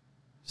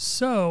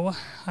 So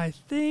I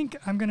think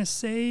I'm going to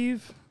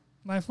save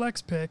my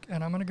flex pick,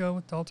 and I'm going to go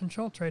with Dalton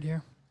Schultz right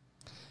here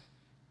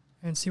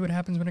and see what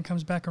happens when it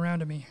comes back around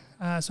to me.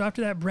 So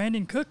after that,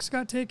 Brandon Cooks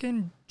got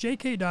taken,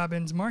 J.K.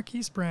 Dobbins,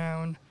 Marquise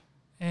Brown,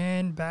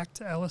 and back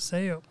to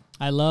Eliseo.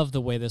 I love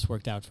the way this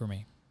worked out for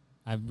me.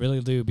 I really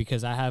do,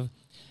 because I have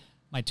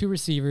my 2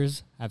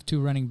 receivers, I have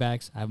 2 running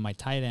backs, I have my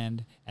tight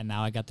end, and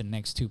now I got the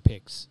next 2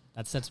 picks.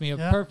 That sets me up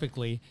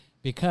perfectly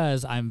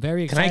because I'm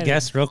very excited. Can I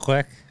guess real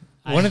quick?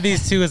 One of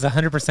these 2 is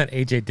 100%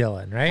 A.J.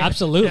 Dillon, right?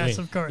 Absolutely. Yes,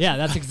 of course. Yeah,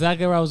 that's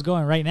exactly where I was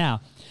going right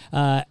now.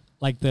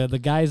 Like the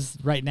guys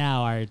right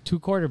now are 2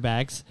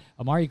 quarterbacks,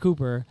 Amari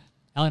Cooper,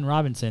 Allen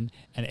Robinson,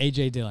 and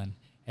A.J. Dillon.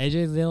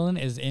 A.J. Dillon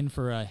is in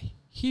for a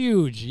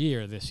huge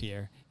year this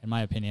year, in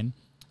my opinion,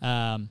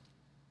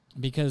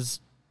 because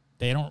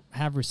they don't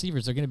have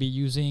receivers. They're going to be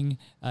using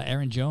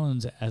Aaron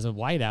Jones as a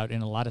wideout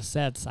in a lot of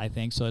sets, I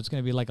think. So it's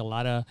going to be like a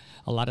lot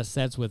of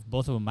sets with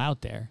both of them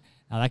out there.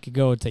 Now that could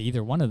go to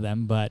either one of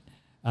them, but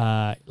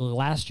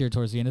last year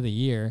towards the end of the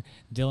year,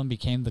 Dillon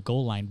became the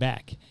goal line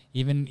back.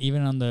 Even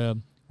on the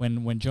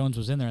when Jones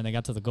was in there and they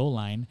got to the goal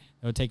line,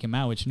 they would take him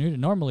out, which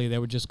normally they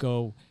would just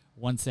go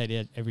one set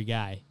at every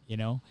guy,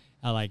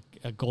 like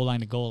a goal line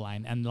to goal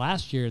line. And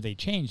last year they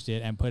changed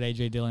it and put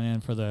A.J. Dillon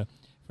in for the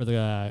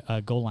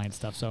goal line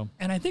stuff. So,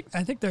 and I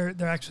think they're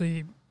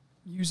actually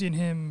using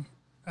him,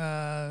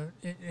 and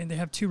they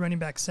have 2 running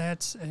back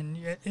sets, and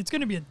it's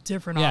going to be a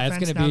different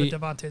offense now that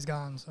Devontae's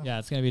gone. So. Yeah,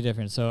 it's going to be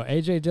different. So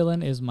A.J.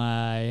 Dillon is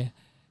my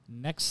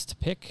next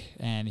pick,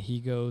 and he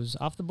goes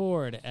off the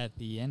board at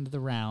the end of the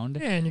round.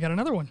 Yeah, and you got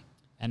another one.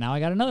 And now I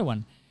got another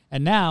one.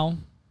 And now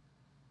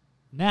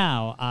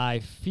I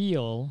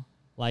feel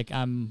like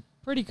I'm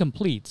pretty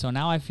complete. So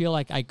now I feel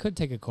like I could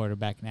take a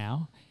quarterback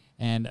now.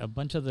 And a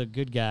bunch of the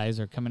good guys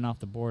are coming off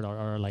the board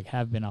or like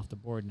have been off the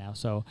board now.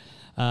 So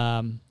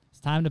it's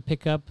time to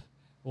pick up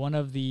one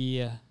of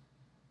the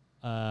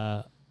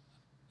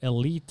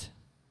elite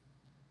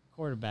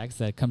quarterbacks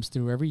that comes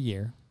through every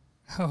year.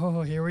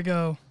 Oh, here we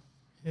go.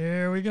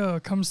 Here we go.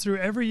 It comes through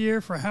every year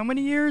for how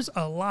many years?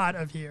 A lot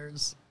of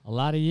years. A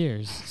lot of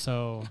years.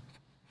 So,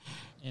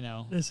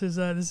 This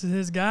is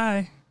his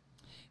guy.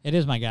 It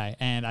is my guy,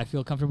 and I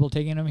feel comfortable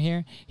taking him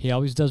here. He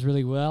always does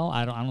really well.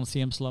 I don't see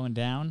him slowing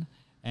down.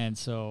 And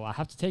so I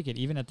have to take it.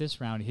 Even at this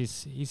round,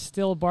 he's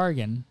still a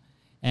bargain,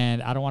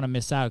 and I don't want to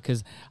miss out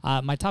because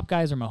my top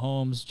guys are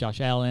Mahomes, Josh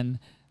Allen,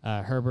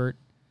 Herbert,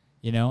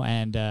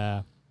 and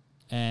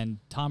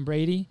Tom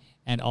Brady,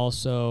 and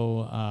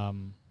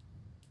also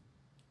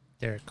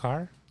Derek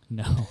Carr?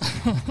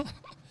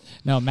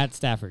 No, Matt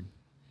Stafford.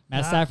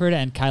 Stafford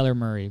and Kyler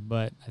Murray,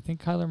 but I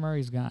think Kyler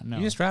Murray's gone. No,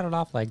 you just rattled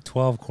off like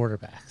 12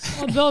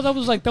 quarterbacks. Oh, no, that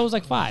was like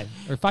 5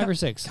 or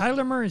 6.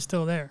 Kyler Murray's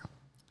still there.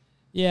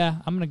 Yeah,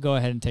 I'm going to go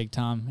ahead and take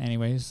Tom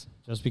anyways,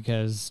 just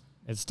because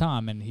it's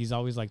Tom, and he's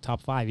always like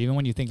top 5. Even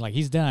when you think like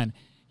he's done,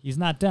 he's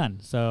not done.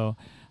 So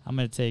I'm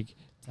going to take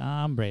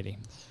Tom Brady.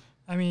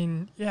 I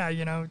mean,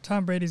 yeah,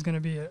 Tom Brady's going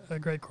to be a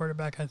great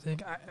quarterback, I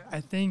think.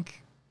 I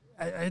think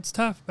it's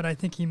tough, but I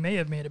think he may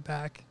have made it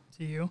back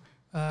to you.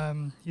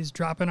 He's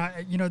dropping,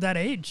 that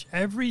age.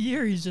 Every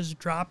year he's just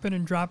dropping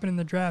and dropping in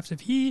the drafts.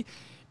 If he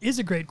is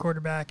a great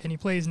quarterback and he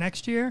plays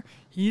next year,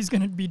 he's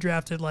going to be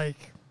drafted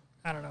like,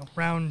 I don't know,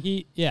 round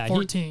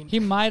 14. He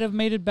might have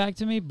made it back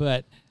to me,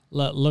 but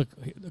look,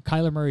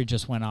 Kyler Murray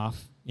just went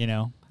off,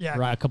 a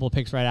couple of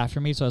picks right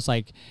after me. So it's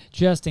like,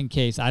 just in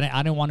case, I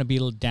didn't want to be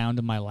down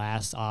to my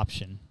last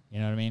option. You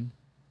know what I mean?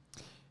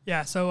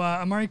 Yeah, so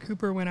Amari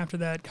Cooper went after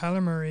that,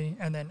 Kyler Murray,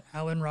 and then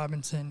Allen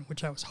Robinson,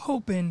 which I was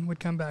hoping would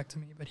come back to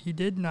me, but he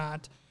did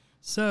not.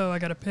 So I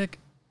got to pick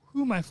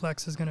who my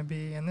flex is going to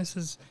be, and this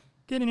is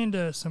getting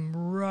into some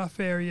rough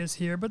areas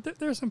here, but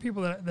there are some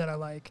people that I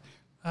like.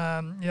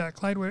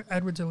 Clyde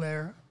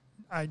Edwards-Helaire,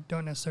 I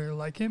don't necessarily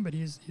like him, but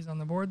he's on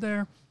the board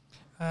there.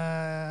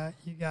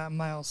 You got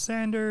Miles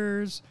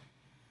Sanders,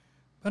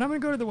 but I'm going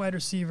to go to the wide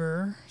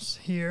receivers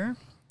here.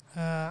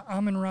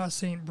 Amon-Ra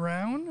St.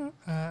 Brown,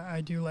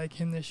 I do like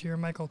him this year.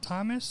 Michael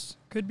Thomas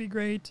could be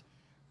great.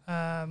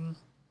 And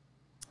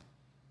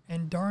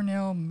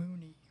Darnell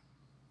Mooney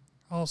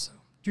also.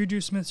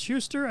 Juju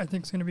Smith-Schuster, I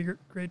think, is going to be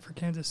great for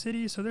Kansas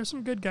City. So there's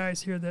some good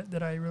guys here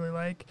that I really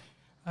like.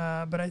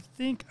 But I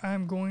think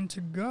I'm going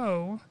to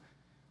go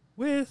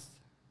with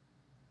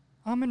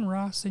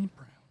Amon-Ra St.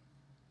 Brown.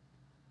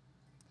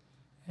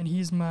 And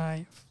he's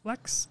my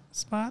flex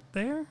spot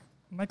there.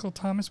 Michael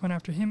Thomas went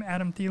after him,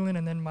 Adam Thielen,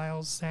 and then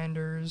Miles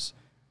Sanders,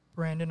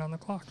 Brandon on the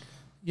clock.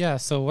 Yeah,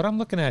 so what I'm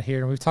looking at here,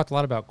 and we've talked a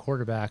lot about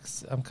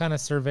quarterbacks, I'm kind of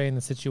surveying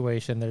the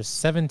situation. There's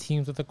 7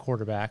 teams with a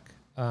quarterback,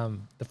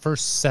 the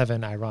first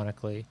 7,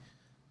 ironically.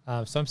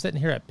 So I'm sitting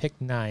here at pick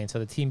 9. So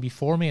the team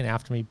before me and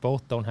after me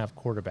both don't have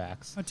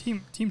quarterbacks.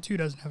 Team 2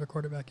 doesn't have a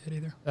quarterback yet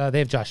either. They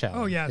have Josh Allen.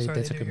 Oh, yeah, they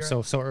sorry. They took him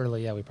so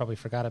early. Yeah, we probably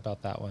forgot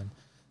about that one.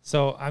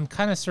 So I'm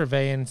kind of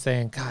surveying,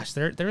 saying, gosh,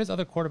 there is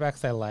other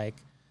quarterbacks I like.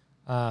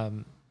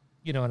 And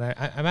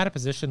I'm at a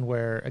position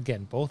where,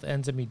 again, both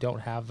ends of me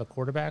don't have a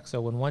quarterback.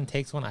 So when one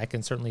takes one, I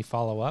can certainly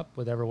follow up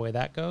whatever way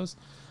that goes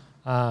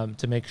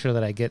to make sure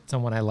that I get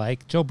someone I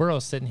like. Joe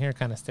Burrow's sitting here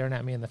kind of staring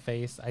at me in the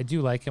face. I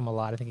do like him a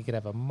lot. I think he could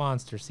have a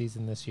monster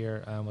season this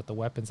year with the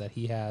weapons that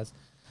he has.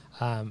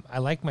 I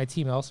like my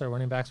team elsewhere,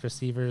 running backs,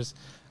 receivers.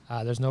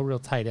 There's no real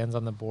tight ends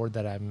on the board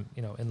that I'm,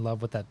 in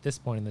love with at this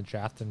point in the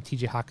draft. And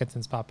T.J.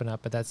 Hawkinson's popping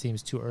up, but that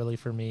seems too early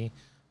for me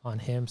on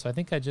him. So I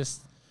think I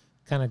just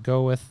kind of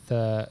go with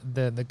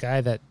the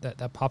guy that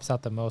pops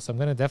out the most. I'm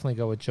going to definitely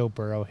go with Joe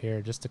Burrow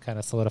here just to kind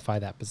of solidify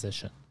that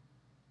position.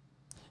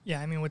 Yeah,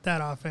 I mean, with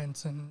that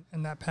offense and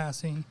that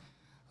passing.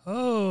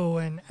 Oh,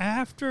 and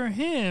after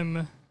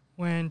him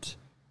went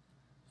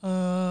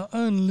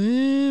unlimited.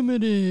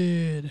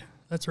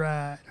 That's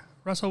right.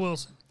 Russell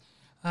Wilson.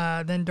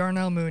 Then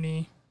Darnell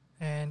Mooney.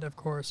 And, of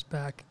course,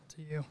 back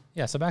to you.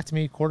 Yeah, so back to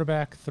me.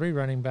 Quarterback, 3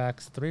 running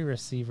backs, 3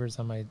 receivers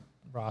on my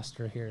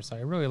roster here. So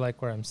I really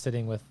like where I'm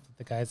sitting with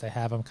the guys I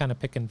have. I'm kind of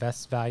picking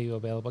best value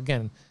available.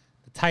 Again,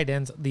 the tight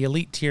ends, the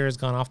elite tier has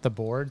gone off the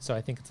board, so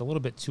I think it's a little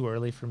bit too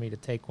early for me to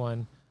take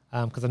one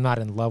because I'm not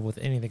in love with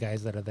any of the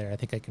guys that are there. I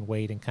think I can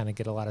wait and kind of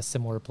get a lot of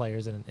similar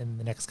players in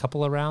the next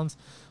couple of rounds.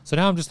 So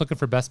now I'm just looking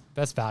for best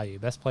value,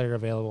 best player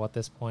available at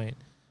this point.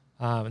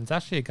 And it's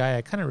actually a guy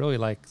I kind of really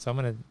like, so I'm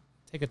going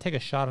to take a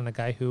shot on a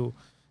guy who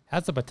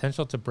has the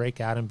potential to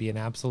break out and be an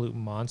absolute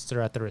monster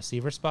at the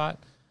receiver spot.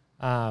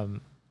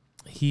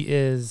 He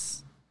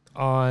is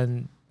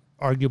on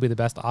arguably the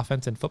best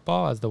offense in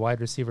football as the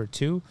wide receiver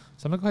 2.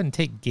 So I'm going to go ahead and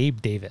take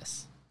Gabe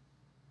Davis.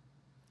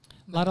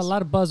 A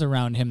lot of buzz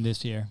around him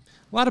this year.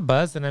 A lot of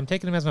buzz, and I'm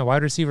taking him as my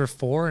wide receiver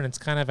 4, and it's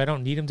kind of, I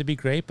don't need him to be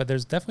great, but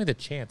there's definitely the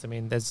chance. I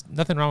mean, there's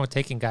nothing wrong with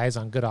taking guys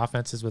on good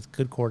offenses with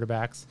good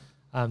quarterbacks.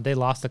 They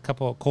lost a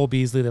couple, Cole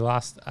Beasley, they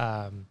lost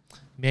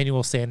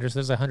Manuel Sanders.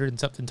 There's 100 and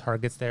something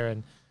targets there,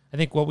 and I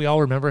think what we all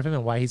remember of him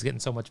and why he's getting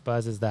so much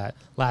buzz is that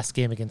last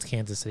game against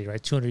Kansas City,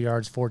 right? 200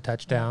 yards, 4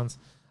 touchdowns.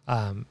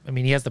 I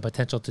mean, he has the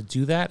potential to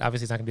do that.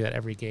 Obviously, he's not going to do that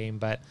every game,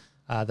 but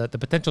the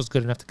potential is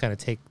good enough to kind of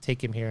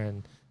take him here.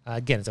 And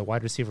again, it's a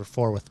wide receiver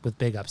 4 with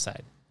big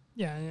upside.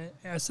 Yeah,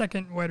 a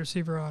second wide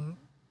receiver on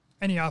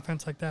any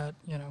offense like that,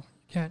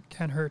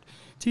 can't hurt.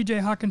 T.J.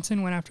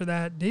 Hawkinson went after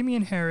that.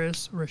 Damian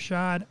Harris,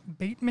 Rashad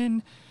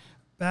Bateman,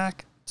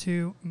 back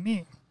to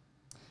me.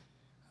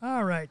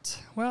 All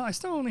right. Well, I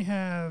still only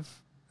have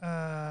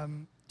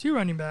 2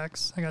 running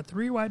backs. I got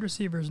 3 wide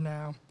receivers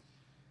now.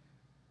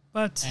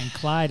 But and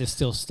Clyde is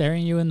still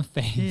staring you in the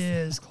face. He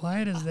is.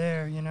 Clyde is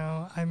there.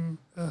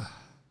 I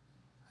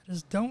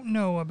just don't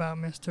know about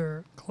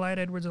Mr. Clyde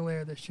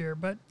Edwards-Helaire this year,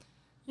 but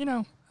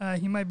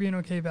he might be an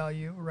okay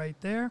value right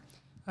there.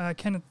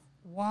 Kenneth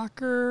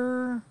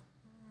Walker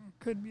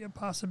could be a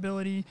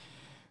possibility,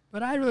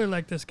 but I really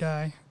like this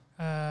guy.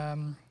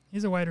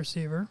 He's a wide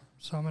receiver,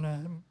 so I'm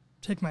gonna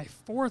take my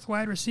 4th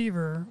wide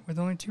receiver with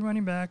only 2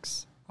 running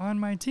backs on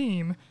my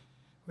team,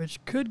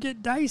 which could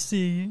get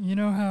dicey. You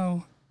know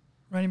how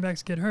running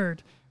backs get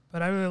hurt,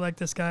 but I really like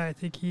this guy. I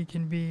think he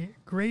can be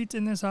great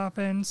in this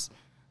offense.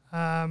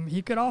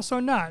 He could also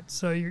not,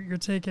 so you're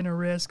taking a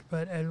risk,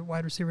 but at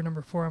wide receiver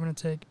number 4, I'm going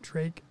to take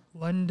Drake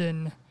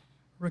London,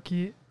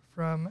 rookie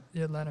from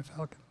the Atlanta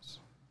Falcons.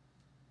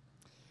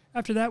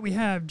 After that, we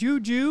have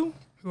Juju,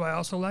 who I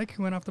also like,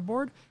 who went off the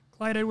board,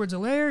 Clyde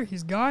Edwards-Helaire,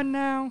 he's gone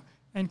now,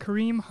 and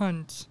Kareem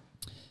Hunt.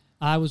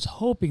 I was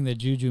hoping that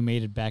Juju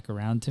made it back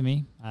around to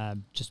me,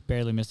 just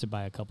barely missed it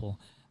by a couple.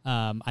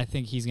 I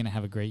think he's going to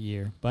have a great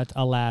year, but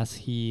alas,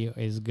 he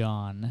is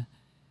gone.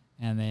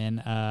 And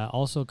then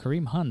also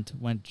Kareem Hunt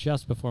went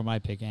just before my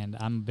pick, and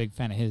I'm a big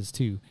fan of his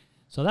too.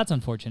 So that's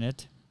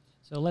unfortunate.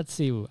 So let's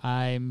see.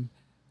 I'm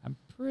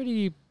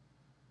pretty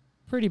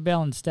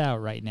balanced out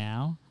right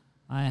now.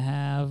 I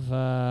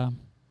have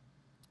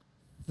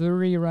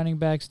 3 running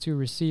backs, 2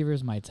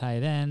 receivers, my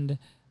tight end,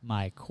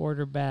 my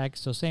quarterback.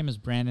 So same as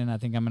Brandon, I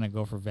think I'm going to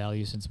go for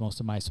value since most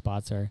of my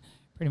spots are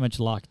pretty much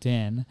locked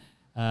in.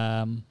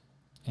 And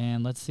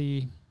let's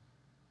see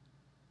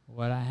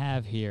what I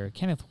have here.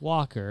 Kenneth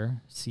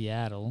Walker,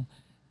 Seattle.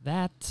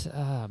 That's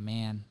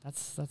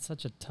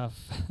such a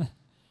tough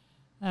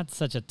that's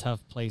such a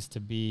tough place to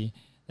be.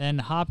 Then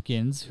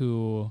Hopkins,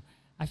 who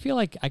I feel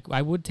like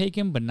I would take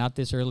him, but not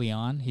this early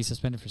on. He's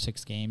suspended for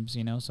 6 games,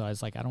 so I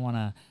was like, I don't want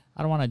to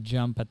I don't want to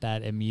jump at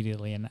that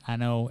immediately. And I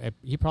know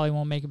he probably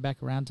won't make it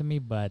back around to me,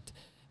 but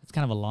it's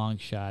kind of a long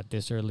shot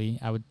this early.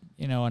 I would,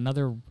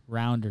 another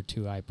round or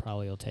two, I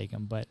probably will take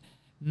him, but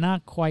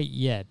not quite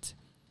yet.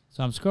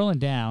 So I'm scrolling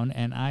down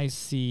and I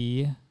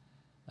see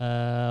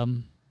a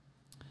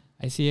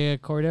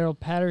Cordero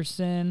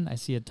Patterson, I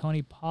see a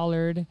Tony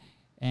Pollard,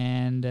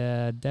 and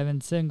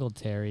Devin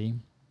Singletary.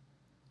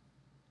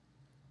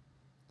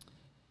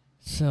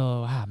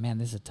 So, man,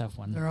 this is a tough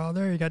one. They're all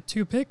there. You got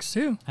 2 picks,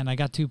 too. And I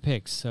got 2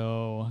 picks,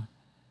 so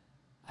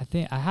I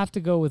think I have to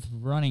go with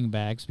running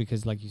backs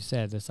because, like you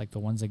said, it's like the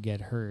ones that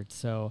get hurt.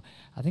 So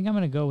I think I'm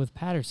going to go with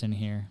Patterson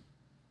here.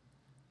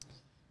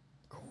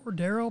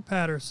 Cordero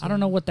Patterson. I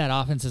don't know what that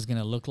offense is going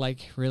to look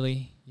like,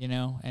 really,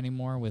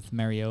 anymore with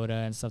Mariota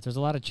and stuff. There's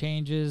a lot of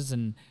changes,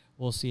 and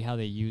we'll see how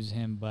they use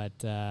him.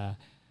 But,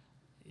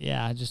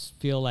 I just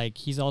feel like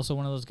he's also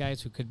one of those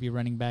guys who could be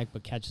running back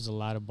but catches a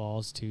lot of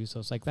balls, too.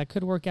 So it's like that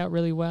could work out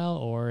really well,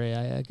 or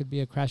it could be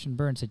a crash and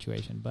burn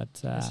situation. But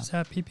this is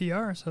half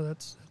PPR, so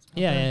that's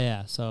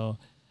yeah. So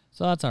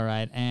that's all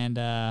right.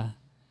 And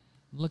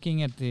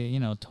looking at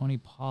the, Tony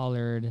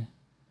Pollard,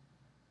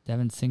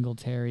 Devin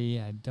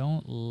Singletary, I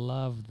don't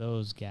love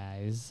those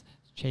guys.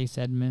 Chase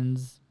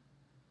Edmonds.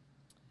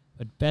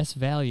 But best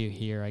value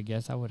here, I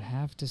guess I would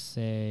have to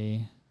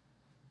say,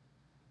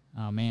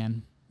 oh,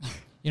 man.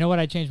 You know what?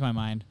 I changed my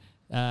mind.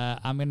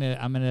 I'm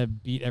gonna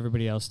beat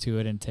everybody else to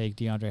it and take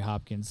DeAndre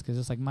Hopkins because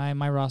it's like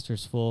my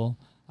roster's full.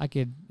 I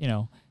could,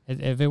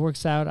 if it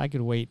works out, I could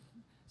wait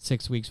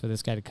 6 weeks for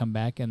this guy to come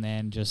back and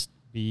then just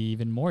be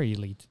even more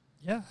elite.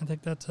 Yeah, I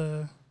think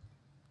that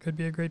could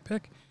be a great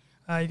pick.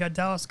 You got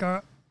Dallas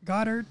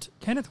Goddard,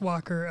 Kenneth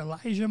Walker,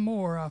 Elijah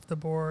Moore off the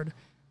board.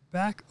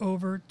 Back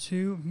over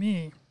to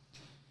me.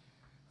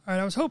 All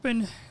right, I was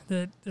hoping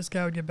that this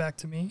guy would get back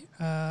to me,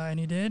 and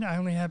he did. I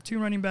only have 2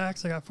 running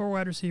backs. I got 4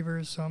 wide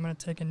receivers, so I'm going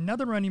to take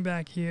another running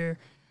back here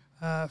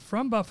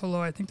from Buffalo.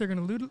 I think they're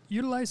going to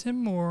utilize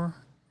him more.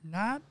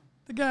 Not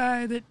the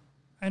guy that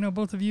I know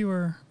both of you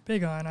are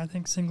big on. I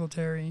think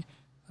Singletary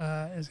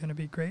is going to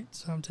be great,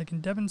 so I'm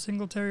taking Devin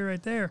Singletary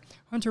right there.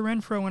 Hunter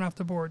Renfrow went off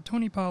the board.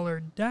 Tony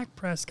Pollard, Dak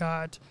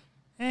Prescott,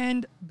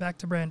 and back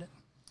to Brandon.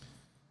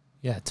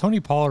 Yeah, Tony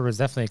Pollard was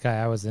definitely a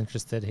guy I was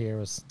interested here. It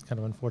was kind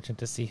of unfortunate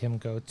to see him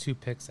go 2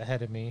 picks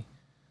ahead of me.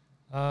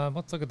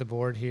 Let's look at the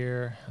board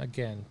here.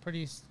 Again,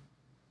 pretty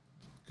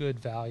good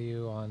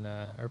value on,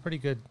 or pretty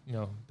good,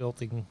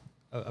 building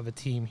of a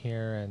team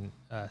here. And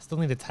still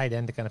need a tight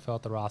end to kind of fill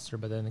out the roster.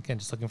 But then again,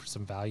 just looking for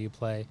some value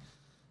play.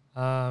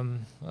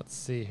 Let's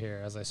see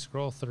here. As I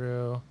scroll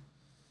through,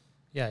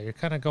 yeah, you're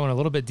kind of going a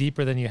little bit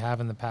deeper than you have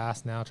in the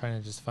past now, trying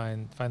to just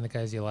find the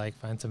guys you like,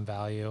 find some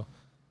value.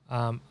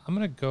 I'm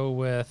going to go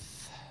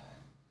with,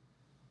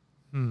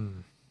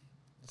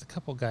 there's a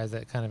couple guys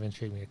that kind of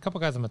intrigue me. A couple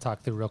guys I'm going to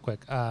talk through real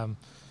quick. I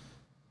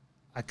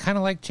kind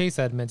of like Chase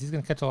Edmonds. He's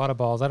going to catch a lot of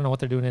balls. I don't know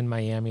what they're doing in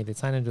Miami. They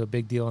signed him to a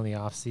big deal in the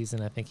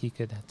offseason. I think he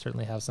could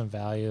certainly have some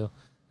value.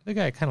 The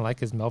guy I kind of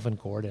like is Melvin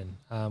Gordon.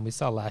 We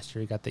saw last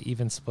year he got the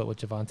even split with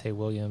Javonte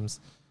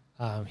Williams.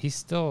 He's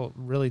still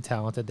really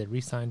talented. They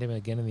re-signed him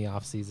again in the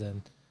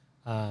offseason.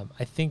 I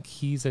think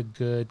he's a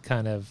good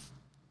kind of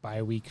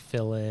bye-week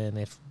fill-in.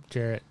 If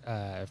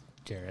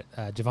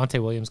Javonte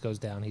Williams goes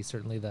down, he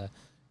certainly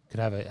could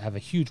have a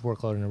huge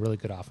workload and a really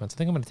good offense. I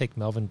think I'm going to take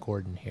Melvin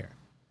Gordon here.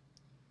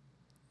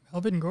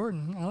 Melvin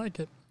Gordon, I like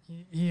it.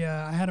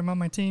 I had him on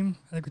my team.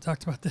 I think we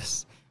talked about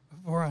this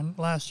before on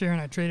last year, and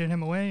I traded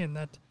him away, and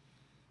that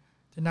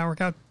did not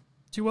work out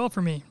too well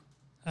for me.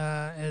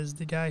 As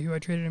the guy who I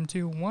traded him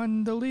to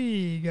won the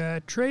league.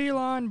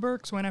 Treylon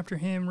Burks went after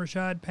him,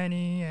 Rashad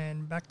Penny,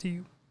 and back to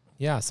you.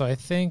 Yeah, so I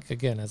think,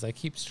 again, as I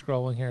keep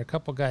scrolling here, a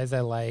couple guys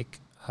I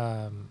like.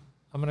 I'm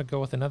going to go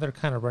with another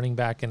kind of running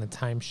back in a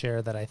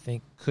timeshare that I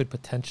think could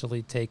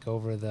potentially take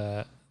over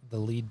the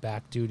lead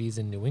back duties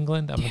in New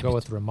England. I'm going to go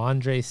with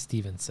Ramondre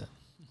Stevenson.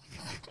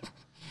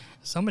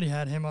 Somebody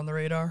had him on the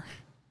radar.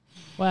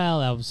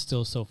 Well, that was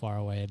still so far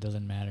away, it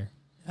doesn't matter.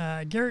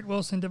 Garrett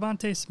Wilson,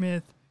 Devontae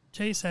Smith,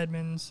 Chase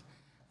Edmonds.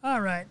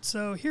 All right,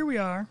 so here we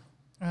are.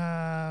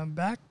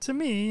 Back to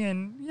me,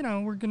 and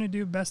we're gonna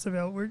do best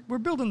available. We're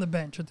building the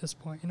bench at this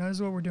point. This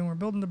is what we're doing. We're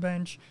building the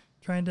bench,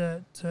 trying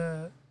to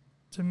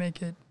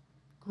make it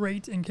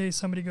great in case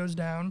somebody goes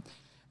down.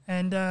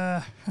 And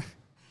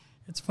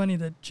it's funny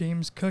that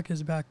James Cook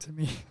is back to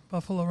me,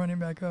 Buffalo running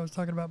back who I was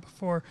talking about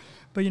before.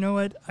 But you know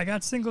what? I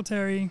got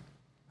Singletary.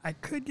 I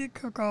could get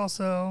Cook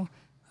also,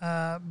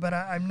 but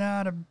I'm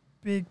not a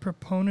big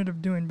proponent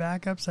of doing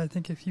backups. I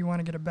think if you want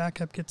to get a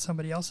backup, get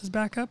somebody else's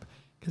backup.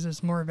 Because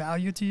it's more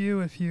value to you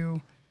if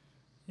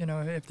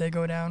if they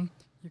go down,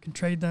 you can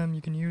trade them,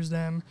 you can use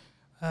them.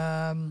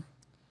 So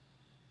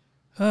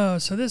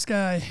this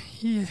guy,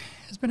 he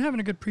has been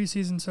having a good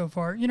preseason so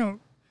far.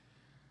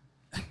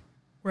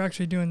 We're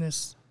actually doing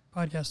this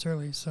podcast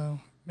early, so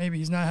maybe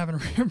he's not having a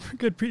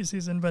good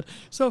preseason, but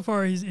so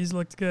far he's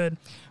looked good.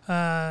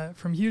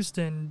 From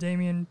Houston,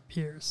 Dameon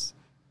Pierce.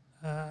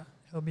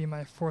 He'll be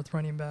my 4th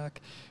running back.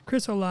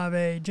 Chris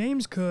Olave,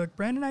 James Cook,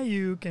 Brandon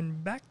Ayuk,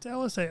 and back to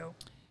Eliseo.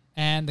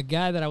 And the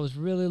guy that I was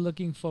really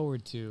looking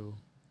forward to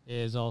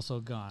is also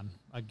gone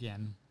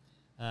again.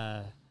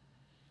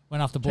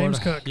 Went off the board. James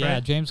Cook, yeah,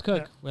 right? James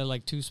Cook. Yeah. Well,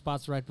 like 2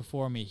 spots right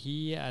before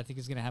me. I think,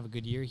 is going to have a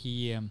good year.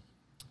 He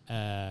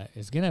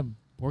is going to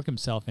work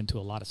himself into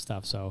a lot of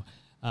stuff. So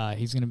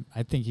he's going to.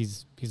 I think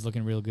he's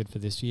looking real good for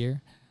this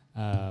year,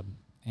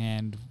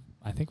 and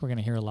I think we're going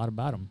to hear a lot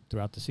about him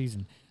throughout the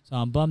season. So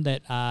I'm bummed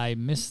that I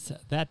missed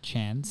that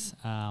chance.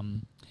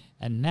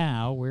 And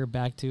now we're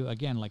back to,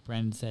 again, like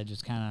Brandon said,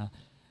 just kind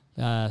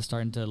of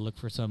starting to look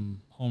for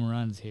some home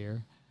runs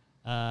here.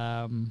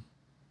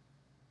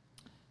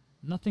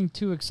 Nothing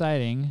too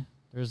exciting.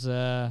 There's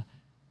a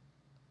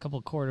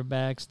couple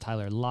quarterbacks: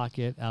 Tyler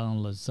Lockett,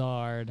 Alan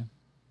Lazard,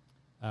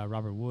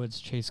 Robert Woods,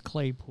 Chase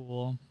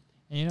Claypool.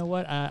 And you know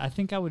what? I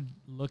think I would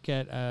look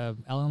at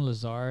Alan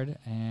Lazard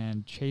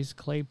and Chase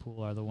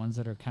Claypool are the ones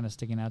that are kind of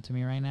sticking out to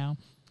me right now.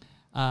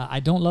 I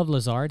don't love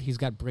Lazard. He's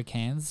got brick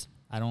hands.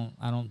 I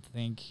don't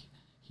think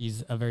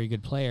he's a very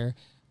good player.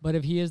 But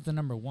if he is the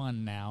number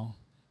one now,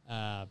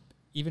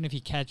 even if he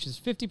catches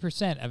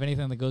 50% of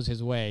anything that goes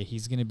his way,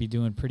 he's going to be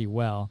doing pretty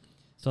well.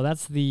 So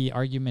that's the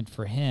argument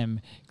for him.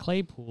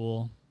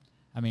 Claypool,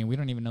 I mean, we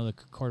don't even know the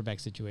quarterback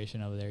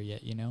situation over there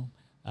yet, you know?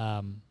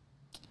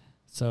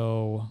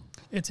 So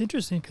it's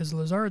interesting because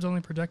Lazard's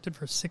only projected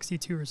for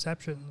 62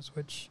 receptions,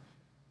 which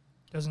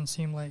doesn't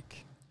seem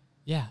like...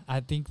 Yeah, I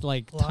think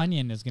like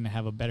Tunyon is going to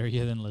have a better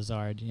year than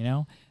Lazard, you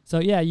know? So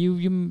yeah,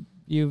 you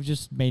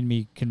just made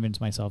me convince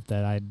myself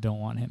that I don't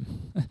want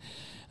him.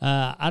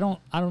 I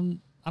don't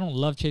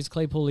love Chase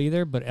Claypool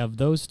either, but of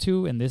those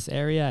two in this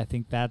area, I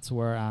think that's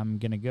where I'm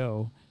going to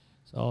go.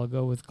 So I'll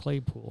go with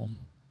Claypool.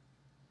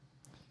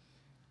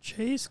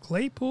 Chase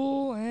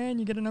Claypool, and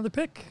you get another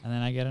pick. And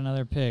then I get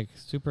another pick.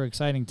 Super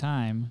exciting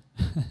time.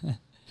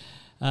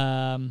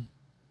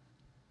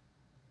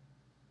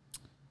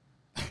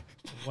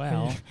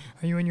 Well,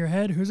 are you in your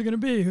head? Who's it going to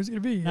be? Who's it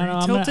going to be? No,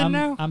 are you tilted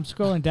now? I'm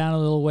scrolling down a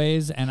little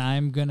ways, and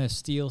I'm going to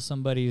steal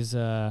somebody's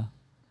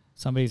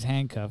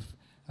handcuff.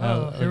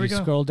 Here we if you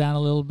go. Scroll down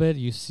a little bit,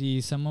 you see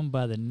someone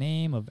by the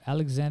name of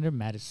Alexander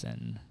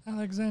Madison.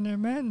 Alexander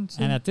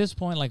Madison. And at this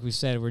point, like we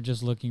said, we're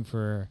just looking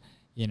for,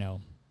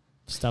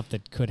 stuff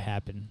that could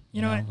happen.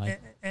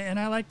 And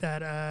I like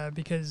that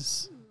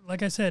because,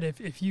 like I said,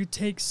 if you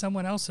take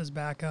someone else's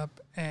backup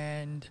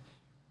and,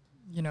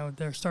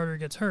 their starter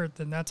gets hurt,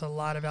 then that's a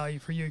lot of value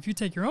for you. If you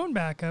take your own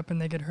backup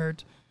and they get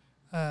hurt,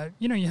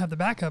 you have the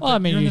backup. Well, I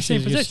mean, you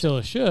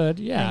still should.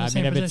 Yeah, I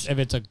mean, if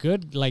it's a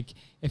good, like,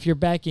 if you're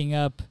backing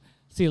up,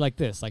 see, like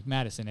this, like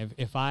Madison,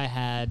 if I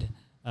had,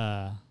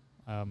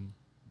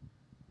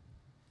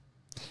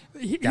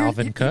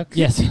 Dalvin Cook?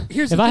 Yes.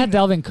 If I had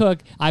Dalvin Cook,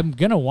 I'm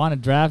going to want to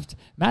draft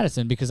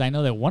Madison because I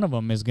know that one of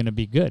them is going to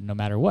be good no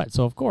matter what.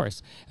 So, of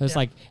course, it's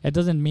like, it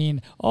doesn't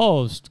mean,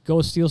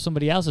 go steal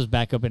somebody else's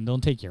backup and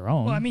don't take your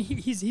own. Well, I mean,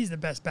 he's the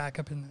best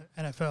backup in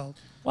the NFL.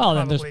 Well,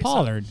 then there's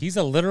Pollard. He's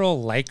a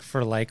literal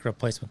like-for-like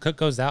replacement. Cook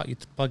goes out, you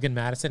plug in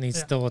Madison, he's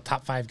still a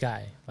top 5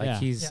 guy. Like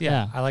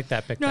I like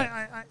that pick. No,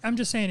 I'm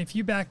just saying if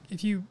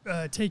you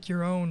take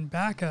your own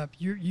backup,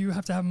 you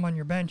have to have him on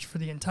your bench for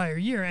the entire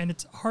year, and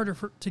it's harder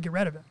to get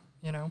rid of him.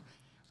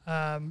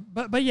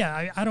 But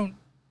yeah, I don't.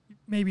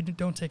 Maybe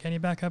don't take any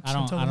backups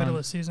until the middle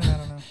of the season. I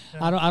don't know.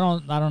 Yeah.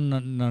 I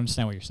don't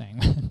understand what you're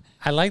saying.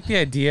 I like the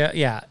idea,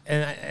 yeah,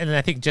 and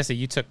I think Jesse,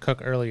 you took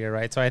Cook earlier,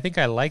 right? So I think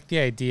I like the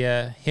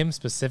idea, him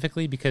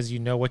specifically, because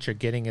what you're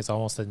getting is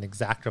almost an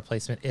exact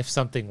replacement if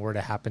something were to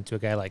happen to a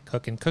guy like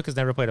Cook. And Cook has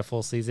never played a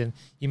full season.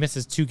 He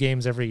misses 2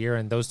 games every year,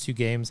 and those 2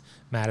 games,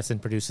 Madison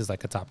produces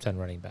like a top 10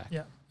 running back.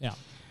 Yeah.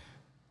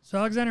 So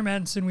Alexander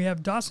Madison, we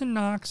have Dawson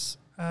Knox,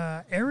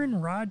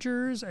 Aaron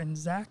Rodgers, and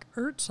Zach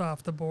Ertz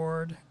off the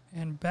board.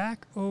 And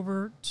back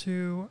over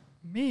to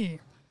me.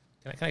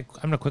 I'm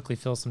going to quickly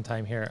fill some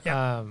time here.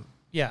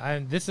 Yeah.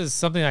 This is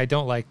something I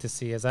don't like to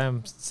see as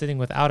I'm sitting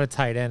without a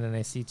tight end and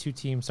I see 2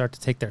 teams start to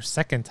take their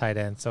second tight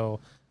end. So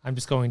I'm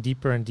just going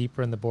deeper and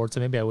deeper in the board. So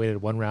maybe I waited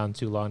 1 round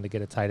too long to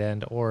get a tight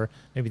end, or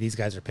maybe these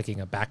guys are picking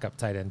a backup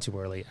tight end too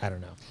early. I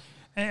don't know.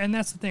 And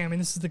that's the thing. I mean,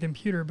 this is the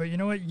computer, but you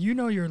know what? You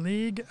know your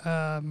league,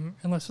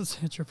 unless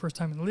it's your first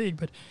time in the league.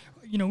 But,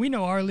 we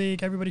know our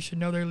league. Everybody should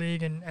know their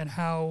league and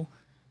how –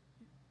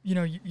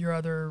 your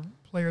other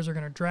players are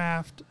going to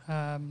draft,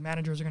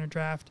 managers are going to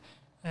draft,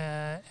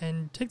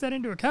 and take that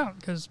into account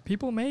because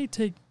people may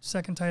take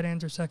second tight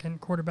ends or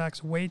second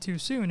quarterbacks way too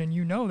soon, and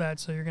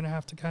that, so you're going to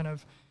have to kind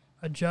of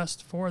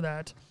adjust for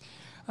that.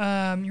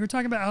 You were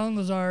talking about Alan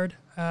Lazard.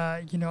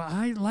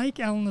 I like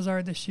Alan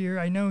Lazard this year.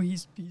 I know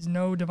he's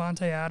no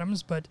Devontae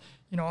Adams, but,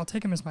 I'll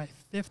take him as my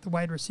 5th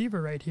wide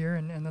receiver right here,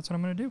 and that's what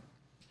I'm going to do.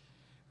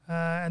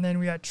 And then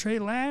we got Trey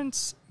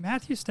Lance,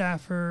 Matthew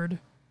Stafford,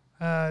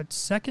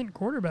 second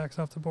quarterbacks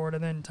off the board,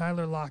 and then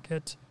Tyler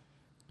Lockett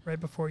right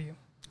before you.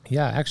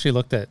 Yeah, I actually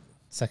looked at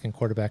second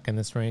quarterback in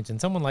this range,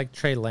 and someone like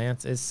Trey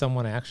Lance is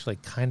someone I actually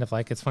kind of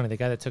like. It's funny, the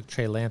guy that took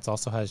Trey Lance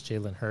also has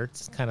Jalen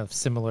Hurts, kind of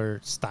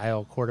similar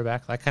style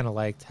quarterback. I kind of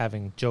liked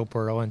having Joe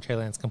Burrow and Trey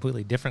Lance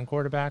completely different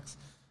quarterbacks.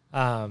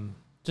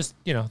 just,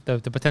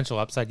 the potential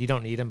upside. You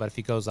don't need him, but if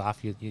he goes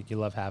off, you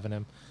love having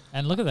him.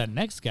 And look at that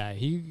next guy.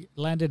 He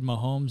landed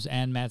Mahomes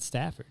and Matt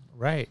Stafford.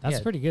 Right. That's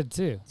pretty good,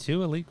 too.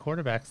 2 elite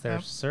quarterbacks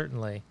there,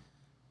 certainly.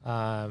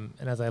 And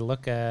as I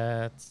look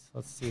at,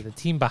 let's see, the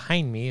team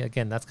behind me,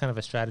 again, that's kind of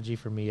a strategy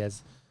for me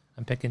as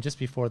I'm picking just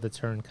before the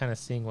turn, kind of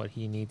seeing what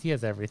he needs. He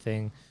has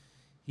everything.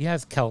 He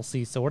has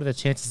Kelsey, so what are the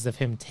chances of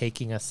him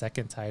taking a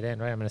second tight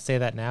end, right? I'm going to say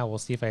that now. We'll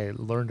see if I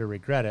learn to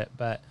regret it.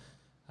 But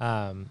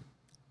I'm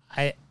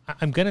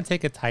going to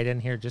take a tight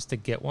end here just to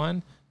get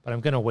one, but I'm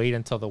going to wait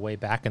until the way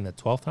back in the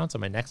 12th round. So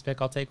my next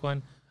pick, I'll take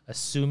one,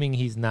 assuming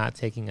he's not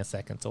taking a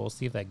second. So we'll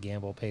see if that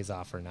gamble pays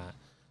off or not.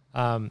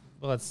 Well,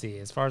 let's see.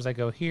 As far as I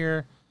go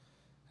here,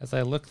 as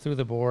I look through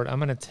the board, I'm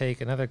going to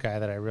take another guy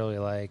that I really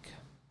like.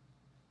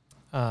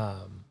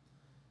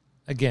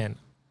 Again,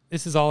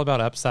 this is all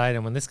about upside.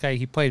 And when this guy,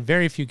 he played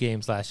very few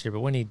games last year,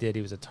 but when he did,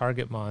 he was a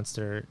target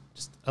monster,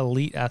 just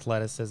elite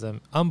athleticism,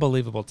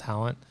 unbelievable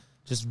talent,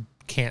 just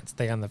can't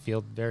stay on the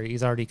field.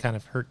 He's already kind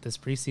of hurt this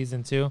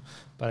preseason too,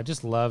 but I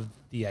just love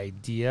the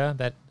idea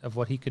of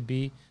what he could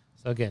be.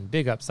 So again,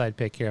 big upside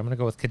pick here. I'm going to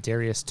go with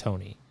Kadarius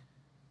Toney.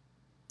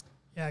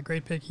 Yeah,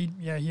 great pick. He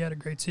had a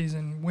great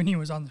season when he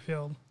was on the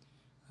field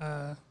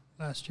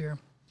last year.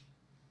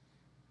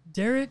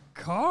 Derek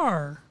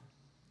Carr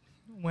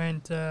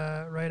went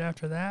right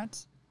after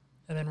that,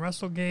 and then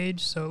Russell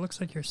Gage. So it looks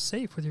like you're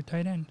safe with your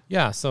tight end.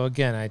 Yeah. So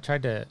again, I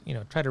tried to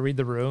read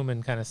the room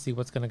and kind of see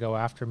what's going to go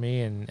after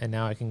me, and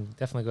now I can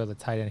definitely go to the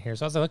tight end here.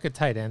 So as I look at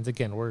tight ends,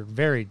 again, we're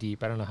very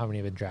deep. I don't know how many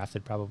have been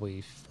drafted,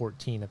 probably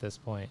 14 at this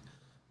point.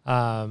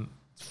 Freiermuth,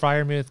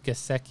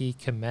 Gesicki,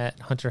 Kmet,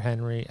 Hunter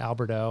Henry,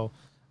 Alberto.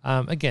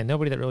 Again,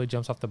 nobody that really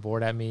jumps off the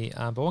board at me.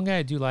 But one guy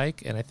I do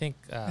like, and I think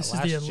this is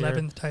the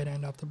 11th tight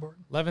end off the board.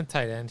 11th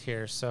tight end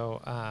here.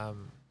 So,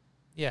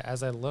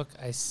 as I look,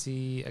 I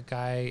see a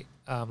guy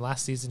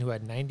last season who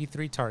had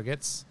 93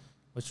 targets,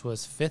 which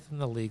was 5th in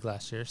the league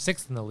last year,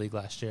 6th in the league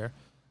last year.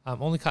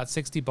 Only caught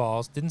 60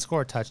 balls, didn't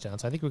score a touchdown.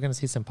 So I think we're going to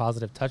see some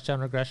positive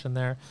touchdown regression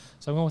there.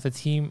 So I'm going with a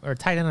team or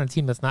tight end on a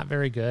team that's not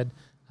very good.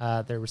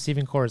 Their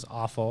receiving core is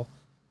awful.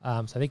 So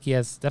I think he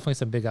has definitely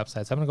some big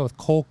upside. So I'm going to go with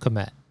Cole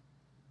Kmet.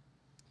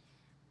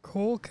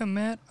 Cole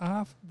Kmet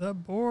off the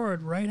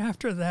board right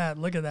after that.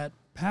 Look at that.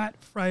 Pat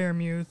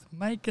Freiermuth,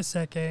 Mike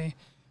Gesicki.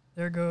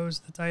 There goes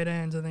the tight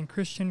ends. And then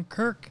Christian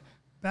Kirk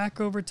back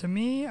over to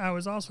me. I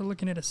was also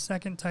looking at a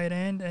second tight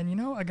end. And,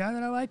 a guy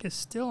that I like is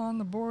still on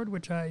the board,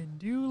 which I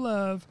do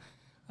love.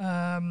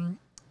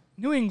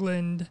 New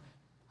England,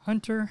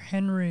 Hunter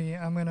Henry.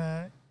 I'm going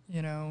to,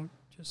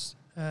 just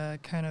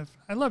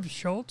I love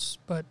Schultz,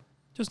 but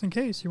just in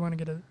case you want to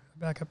get a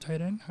backup tight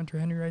end, Hunter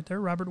Henry right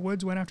there. Robert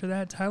Woods went after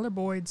that. Tyler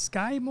Boyd,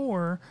 Sky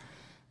Moore,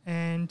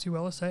 and to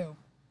Eliseo.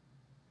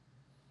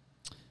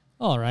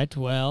 All right.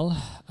 Well,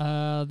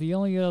 the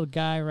only other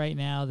guy right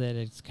now that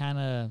it's kind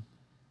of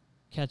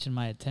catching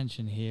my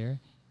attention here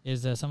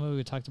is somebody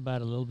we talked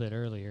about a little bit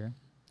earlier,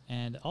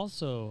 and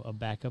also a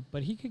backup,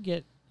 but he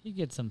get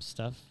some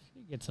stuff.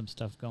 He get some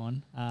stuff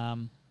going.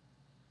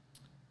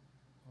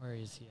 Where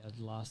is he? I've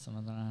lost him.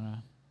 I don't know.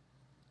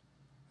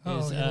 You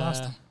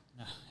lost him.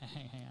 No,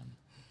 hang on.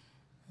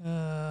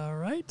 All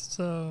right,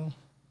 so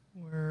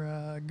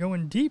we're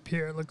going deep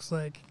here. It looks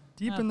like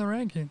deep in the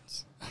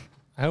rankings.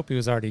 I hope he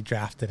was already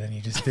drafted and he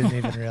just didn't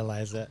even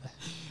realize it.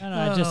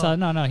 I just saw.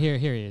 No, here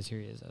he is. Here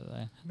he is.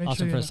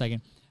 Lost him for a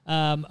second.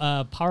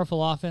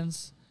 Powerful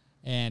offense,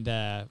 and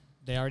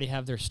they already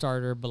have their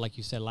starter. But like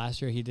you said, last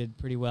year he did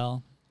pretty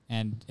well.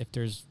 And if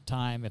there's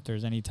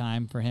any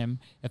time for him,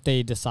 if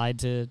they decide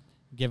to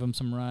give him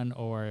some run,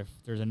 or if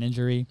there's an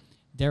injury,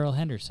 Darrell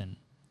Henderson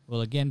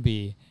will again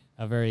be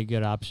a very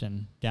good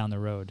option down the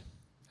road.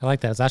 I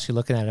like that. I was actually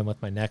looking at him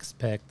with my next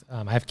pick.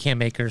 I have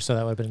Cam Akers, so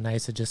that would have been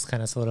nice to just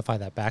kind of solidify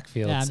that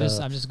backfield. Yeah, I'm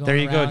so just going there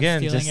you go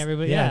again. Stealing just,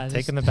 everybody.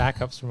 Taking the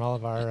backups from all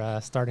of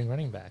our starting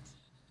running backs.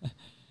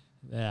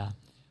 Yeah.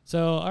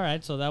 So, all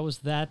right. So that was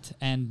that.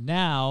 And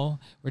now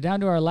we're down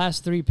to our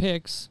last 3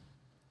 picks.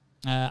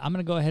 I'm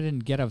going to go ahead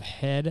and get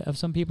ahead of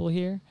some people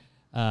here.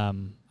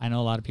 I know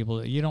a lot of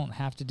people, you don't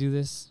have to do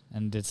this,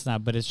 and it's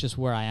not, but it's just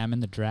where I am in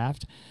the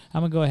draft.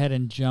 I'm going to go ahead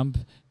and jump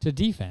to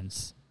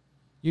defense.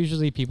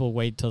 Usually people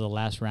wait till the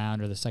last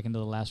round or the second to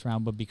the last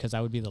round, but because I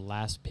would be the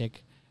last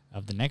pick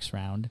of the next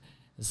round,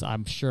 so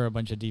I'm sure a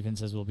bunch of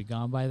defenses will be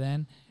gone by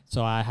then.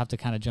 So I have to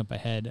kind of jump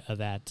ahead of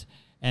that.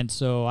 And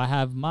so I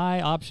have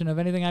my option of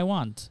anything I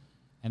want.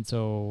 And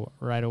so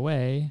right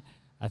away,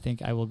 I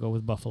think I will go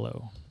with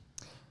Buffalo.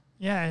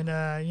 Yeah,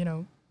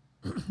 and,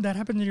 that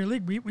happens in your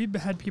league. We've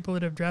had people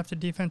that have drafted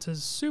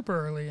defenses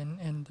super early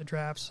in the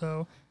draft,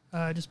 so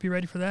just be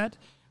ready for that.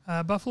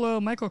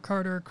 Buffalo, Michael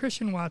Carter,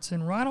 Christian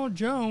Watson, Ronald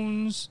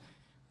Jones,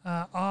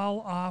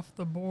 all off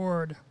the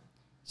board.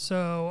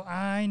 So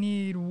I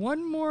need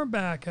one more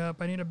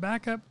backup. I need a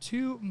backup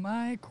to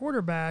my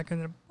quarterback,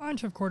 and a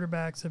bunch of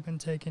quarterbacks have been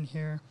taken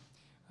here.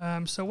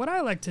 So what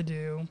I like to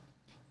do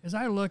is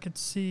I look and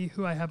see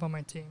who I have on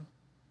my team.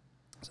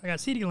 So I got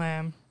CeeDee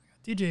Lamb,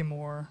 I got DJ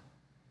Moore.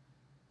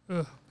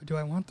 But do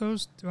I want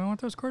those? Do I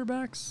want those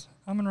quarterbacks?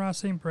 Amon-Ra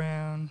St.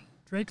 Brown,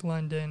 Drake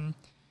London,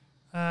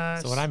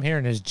 So what I'm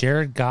hearing is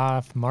Jared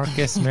Goff,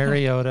 Marcus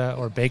Mariota,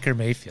 or Baker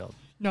Mayfield.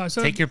 No,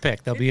 so take your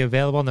pick. They'll be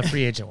available on the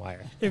free agent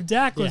wire. If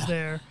Dak was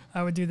there,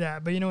 I would do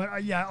that. But you know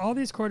what? Yeah, all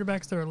these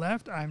quarterbacks that are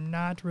left, I'm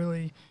not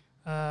really,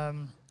 I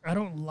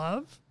don't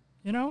love,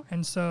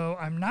 and so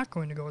I'm not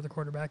going to go with a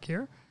quarterback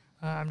here.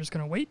 I'm just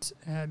going to wait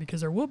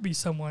because there will be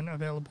someone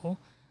available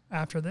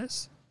after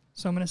this.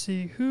 So I'm going to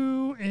see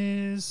who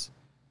is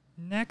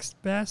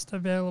next best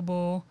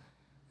available,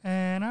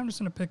 and I'm just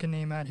going to pick a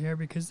name out here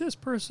because this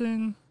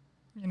person,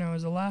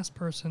 is the last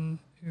person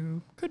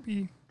who could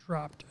be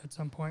dropped at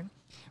some point.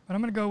 But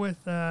I'm going to go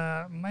with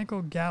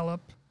Michael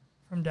Gallup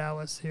from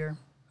Dallas here.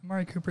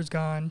 Amari Cooper's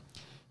gone.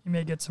 He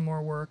may get some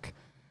more work.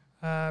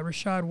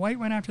 Rashad White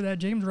went after that.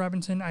 James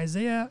Robinson,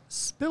 Isaiah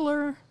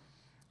Spiller.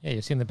 Yeah,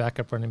 you've seen the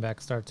backup running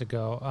back start to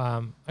go.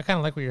 I kind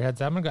of like where your head's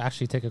at. I'm going to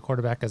actually take a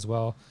quarterback as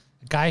well.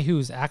 A guy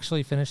who's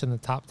actually finished in the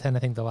top 10, I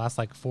think, the last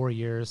 4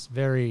 years.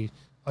 Very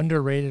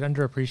underrated,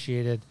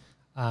 underappreciated.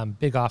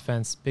 Big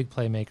offense, big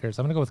playmakers.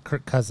 I'm going to go with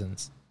Kirk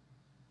Cousins.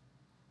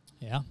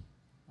 Yeah,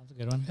 that's a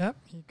good one. Yep,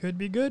 he could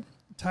be good.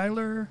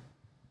 Tyler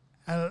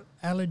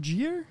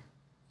Algier?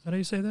 Is that how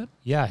you say that?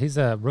 Yeah, he's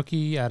a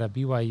rookie out of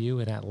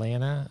BYU in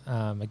Atlanta.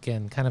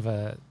 Again, kind of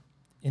a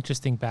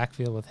interesting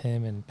backfield with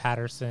him and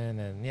Patterson.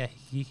 And, yeah,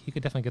 he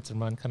could definitely get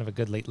some run. Kind of a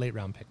good late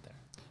round pick there.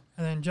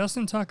 And then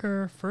Justin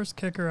Tucker, first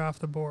kicker off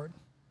the board.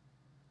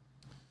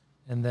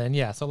 And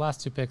then, so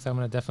last two picks, I'm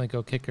going to definitely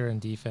go kicker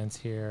and defense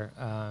here.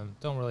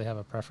 Don't really have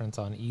a preference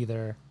on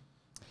either.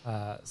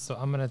 So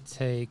I'm going to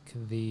take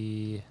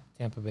the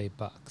Tampa Bay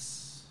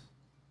Bucks.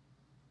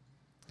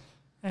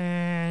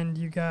 And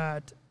you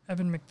got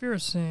Evan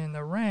McPherson,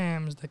 the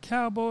Rams, the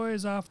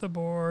Cowboys off the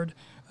board.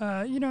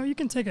 You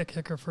can take a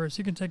kicker first.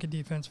 You can take a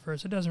defense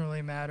first. It doesn't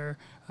really matter.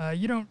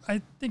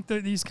 I think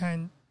that these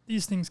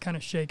things kind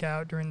of shake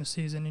out during the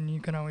season, and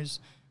you can always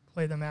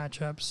play the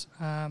matchups.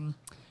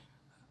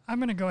 I'm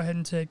going to go ahead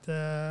and take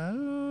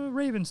the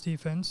Ravens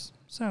defense.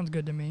 Sounds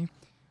good to me.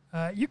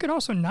 You could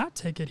also not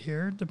take it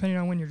here, depending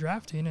on when you're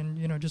drafting,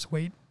 and just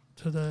wait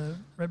to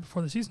right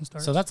before the season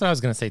starts. So that's what I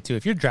was going to say too.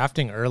 If you're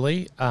drafting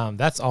early,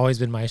 that's always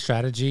been my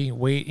strategy.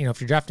 Wait, if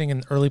you're drafting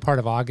in the early part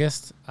of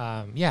August,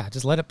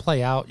 just let it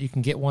play out. You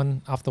can get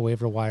one off the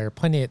waiver wire.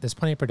 There's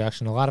plenty of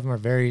production. A lot of them are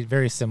very,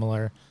 very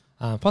similar.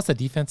 Plus the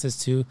defenses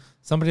too.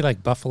 Somebody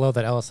like Buffalo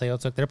that Eliseo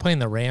took, they're playing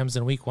the Rams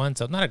in week 1,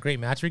 so not a great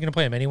match. You're going to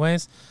play them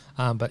anyways,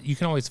 but you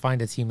can always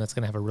find a team that's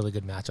going to have a really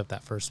good matchup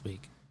that first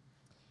week.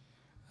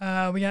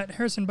 We got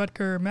Harrison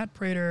Butker, Matt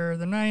Prater,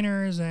 the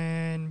Niners,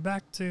 and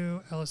back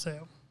to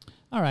Eliseo.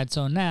 All right,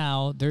 so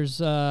now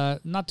there's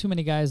not too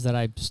many guys that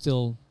I'm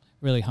still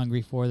really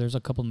hungry for. There's a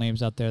couple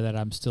names out there that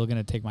I'm still going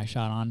to take my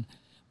shot on,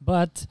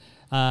 but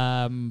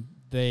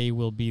they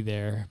will be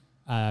there.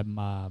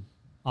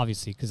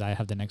 Obviously, because I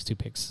have the next two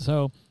picks.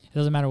 So it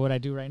doesn't matter what I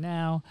do right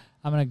now.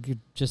 I'm going to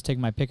just take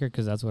my picker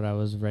because that's what I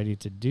was ready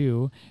to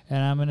do.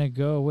 And I'm going to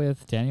go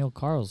with Daniel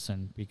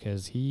Carlson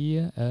because he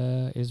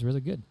is really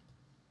good.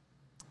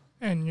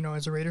 And,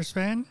 as a Raiders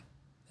fan,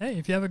 hey,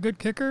 if you have a good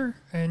kicker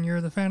and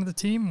you're the fan of the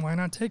team, why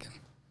not take him?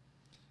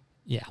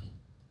 Yeah.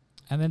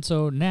 And then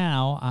so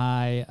now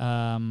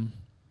I'm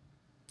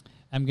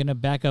going to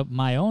back up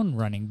my own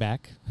running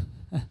back.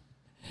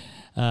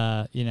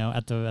 At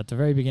the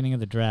very beginning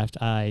of the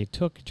draft, I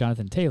took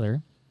Jonathan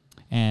Taylor,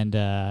 and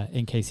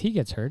in case he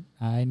gets hurt,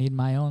 I need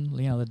my own,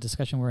 the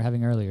discussion we were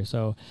having earlier.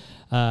 So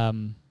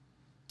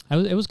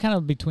it was kind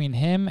of between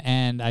him,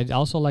 and I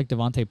also like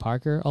Devontae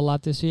Parker a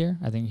lot this year.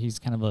 I think he's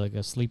kind of like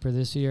a sleeper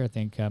this year. I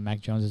think Mac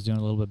Jones is doing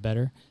a little bit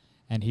better,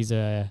 and he's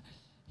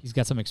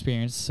got some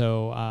experience.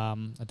 So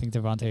I think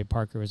Devontae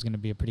Parker is going to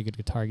be a pretty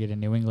good target in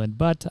New England.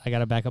 But I got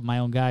to back up my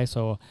own guy,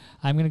 so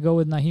I'm going to go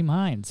with Nyheim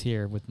Hines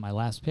here with my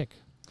last pick.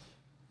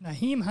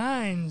 Nyheim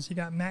Hines, you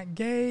got Matt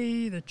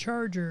Gay, the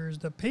Chargers,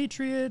 the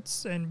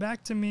Patriots, and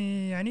back to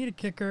me. I need a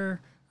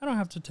kicker. I don't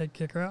have to take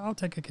kicker. I'll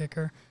take a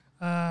kicker.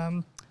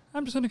 I'm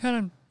just going to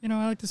kind of,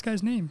 I like this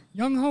guy's name,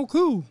 Young Ho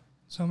Koo.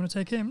 So I'm going to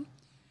take him.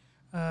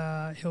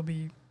 He'll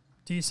be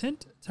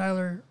decent.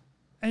 Tyler,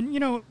 and,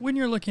 when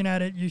you're looking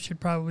at it, you should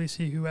probably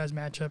see who has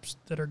matchups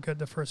that are good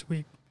the first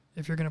week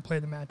if you're going to play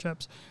the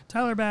matchups.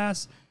 Tyler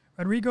Bass,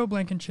 Rodrigo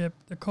Blankenship,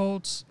 the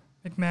Colts,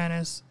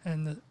 McManus,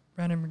 and the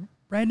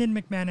Brandon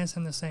McManus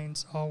and the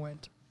Saints all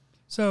went.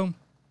 So,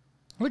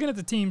 looking at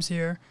the teams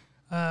here,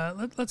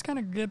 let's kind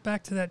of get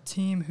back to that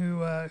team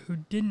who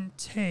didn't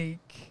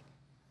take.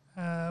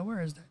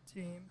 Where is that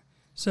team?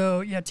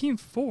 So team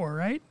 4,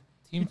 right?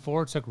 Team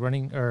 4 took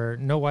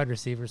no wide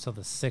receivers till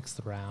the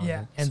 6th round.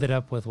 Yeah. And ended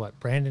up with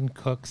Brandon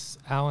Cooks,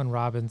 Allen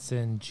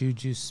Robinson,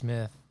 Juju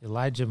Smith,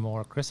 Elijah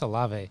Moore, Chris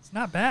Olave. It's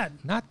not bad.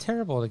 Not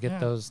terrible to get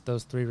those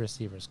 3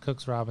 receivers.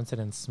 Cooks, Robinson,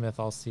 and Smith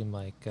all seem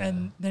like.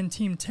 And then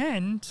Team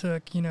 10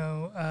 took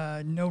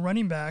no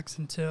running backs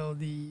until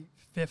the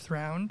 5th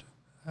round,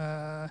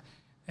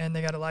 and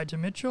they got Elijah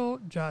Mitchell,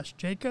 Josh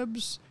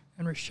Jacobs,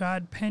 and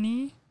Rashad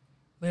Penny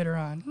later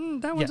on.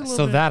 That one's a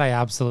little bit. That I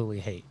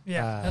absolutely hate.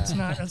 Yeah, that's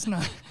not.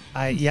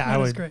 I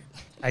would. Great.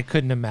 I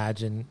couldn't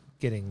imagine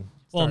getting.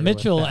 Well,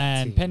 Mitchell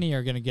and team. Penny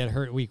are going to get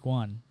hurt week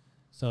 1.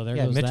 So there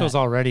Yeah, goes Mitchell's that.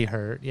 already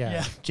hurt. Yeah.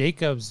 Yeah.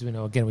 Jacobs,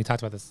 again, we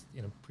talked about this,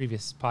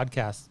 previous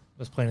podcast,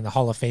 was playing in the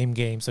Hall of Fame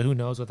game. So who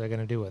knows what they're going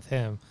to do with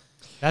him.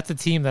 That's a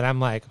team that I'm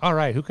like, all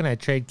right, who can I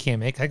trade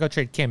Cam Akers? I go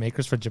trade Cam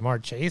Akers for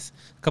Jamar Chase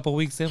a couple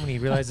weeks in when he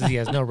realizes he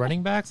has no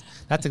running backs.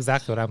 That's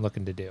exactly what I'm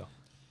looking to do.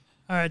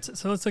 All right,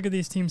 so let's look at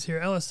these teams here.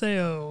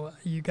 Eliseo,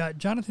 you got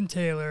Jonathan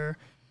Taylor,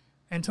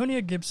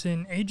 Antonio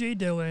Gibson, A.J.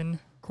 Dillon,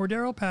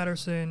 Cordero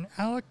Patterson,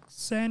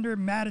 Alexander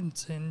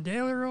Mattison,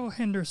 Daryl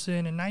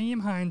Henderson, and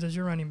Nyheim Hines as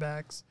your running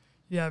backs.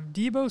 You have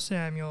Deebo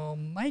Samuel,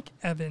 Mike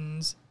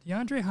Evans,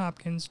 DeAndre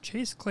Hopkins,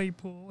 Chase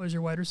Claypool as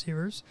your wide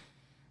receivers,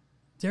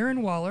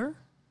 Darren Waller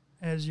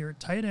as your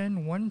tight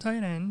end, one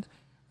tight end,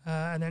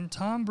 and then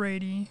Tom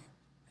Brady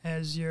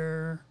as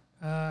your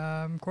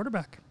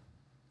quarterback.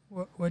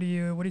 What do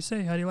you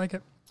say? How do you like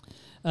it?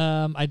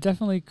 I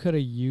definitely could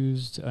have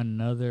used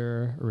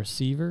another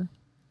receiver,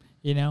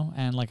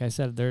 and like I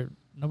said,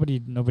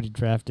 nobody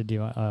drafted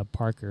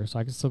Parker, so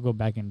I can still go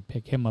back and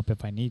pick him up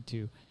if I need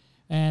to.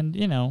 And,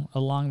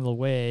 along the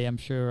way, I'm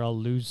sure I'll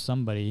lose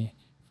somebody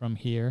from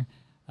here,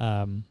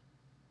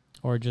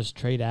 or just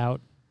trade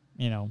out,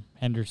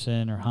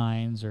 Henderson or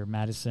Hines or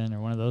Madison or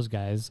one of those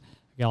guys.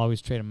 I'll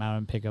always trade them out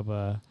and pick up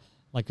a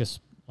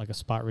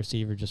spot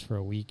receiver just for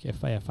a week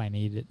if I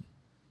need it.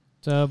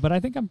 So, but I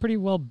think I'm pretty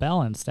well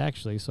balanced,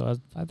 actually, so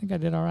I think I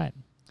did all right.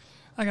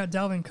 I got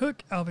Dalvin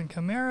Cook, Alvin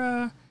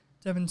Kamara,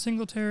 Devin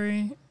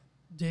Singletary,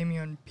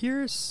 Damian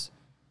Pierce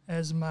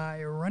as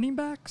my running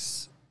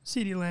backs,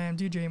 CeeDee Lamb,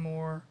 DJ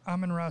Moore,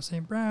 Amon-Ra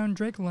St. Brown,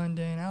 Drake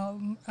London,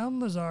 Alton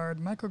Lazard,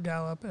 Michael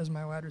Gallup as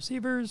my wide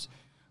receivers,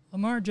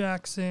 Lamar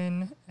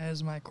Jackson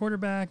as my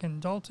quarterback,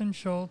 and Dalton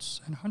Schultz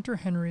and Hunter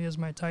Henry as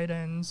my tight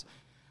ends.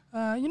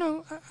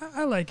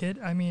 I like it.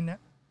 I mean,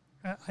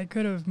 I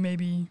could have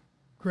maybe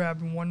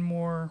grabbed one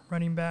more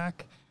running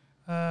back.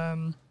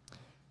 I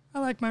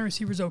like my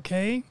receivers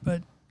okay,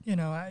 but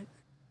I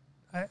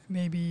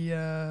maybe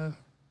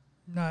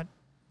not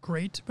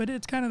great. But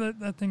it's kind of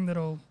that thing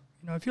that'll,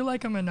 if you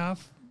like them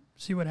enough,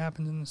 see what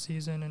happens in the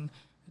season, and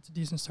it's a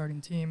decent starting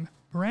team.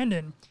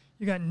 Brandon,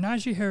 you got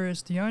Najee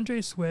Harris,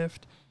 DeAndre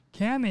Swift,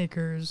 Cam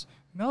Akers,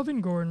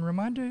 Melvin Gordon,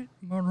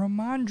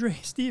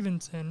 Ramondre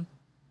Stevenson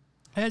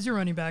as your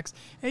running backs,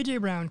 A.J.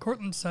 Brown,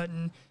 Cortland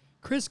Sutton,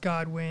 Chris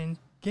Godwin,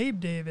 Gabe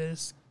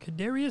Davis,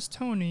 Kadarius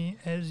Toney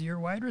as your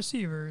wide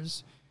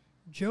receivers,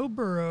 Joe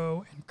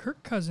Burrow and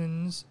Kirk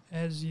Cousins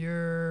as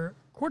your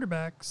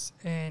quarterbacks,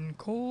 and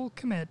Cole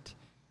Kmet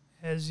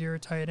as your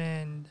tight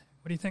end.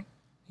 What do you think?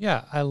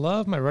 Yeah, I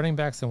love my running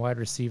backs and wide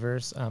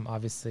receivers.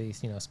 Obviously,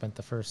 spent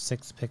the first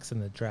 6 picks in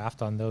the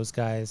draft on those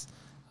guys.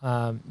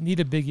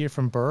 Need a big year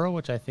from Burrow,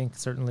 which I think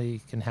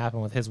certainly can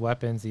happen with his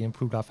weapons, the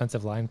improved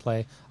offensive line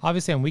play.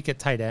 Obviously, I'm weak at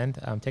tight end.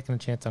 I'm taking a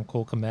chance on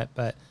Cole Kmet,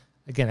 but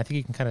again, I think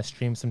you can kind of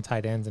stream some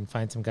tight ends and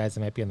find some guys that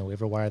might be on the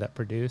waiver wire that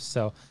produce.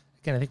 So,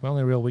 again, I think my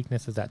only real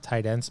weakness is that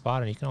tight end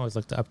spot, and you can always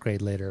look to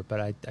upgrade later.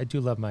 But I do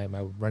love my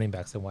running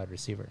backs and wide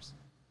receivers.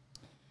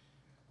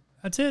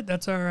 That's it.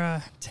 That's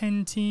our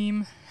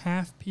 10-team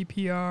half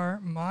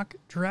PPR mock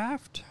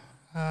draft.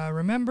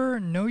 Remember,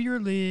 know your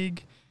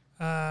league.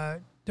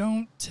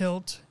 Don't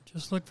tilt.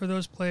 Just look for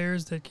those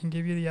players that can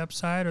give you the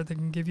upside, or that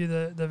can give you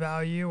the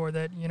value, or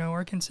that,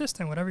 are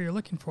consistent, whatever you're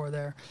looking for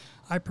there.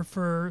 I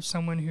prefer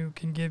someone who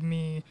can give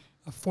me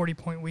a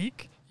 40-point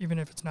week, even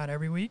if it's not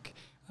every week.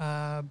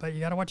 But you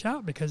got to watch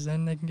out, because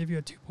then they can give you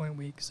a 2-point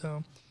week.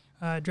 So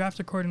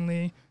draft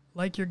accordingly,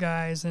 like your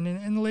guys.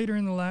 And later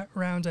in the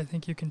rounds, I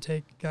think you can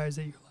take guys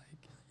that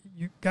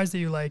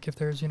you like if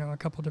there's, a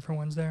couple different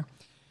ones there.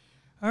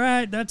 All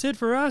right, that's it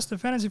for us, the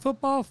Fantasy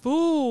Football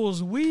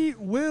Fools. We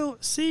will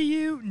see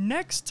you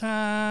next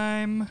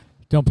time.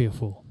 Don't be a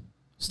fool.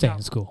 Stay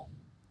in school.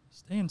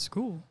 Stay in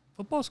school?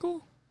 Football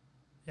school?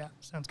 Yeah,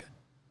 sounds good.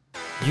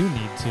 You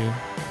need to.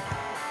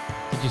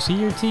 Did you see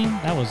your team?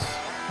 That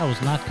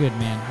was not good,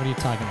 man. What are you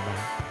talking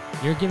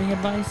about? You're giving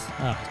advice?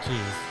 Oh,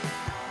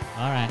 jeez.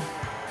 All right.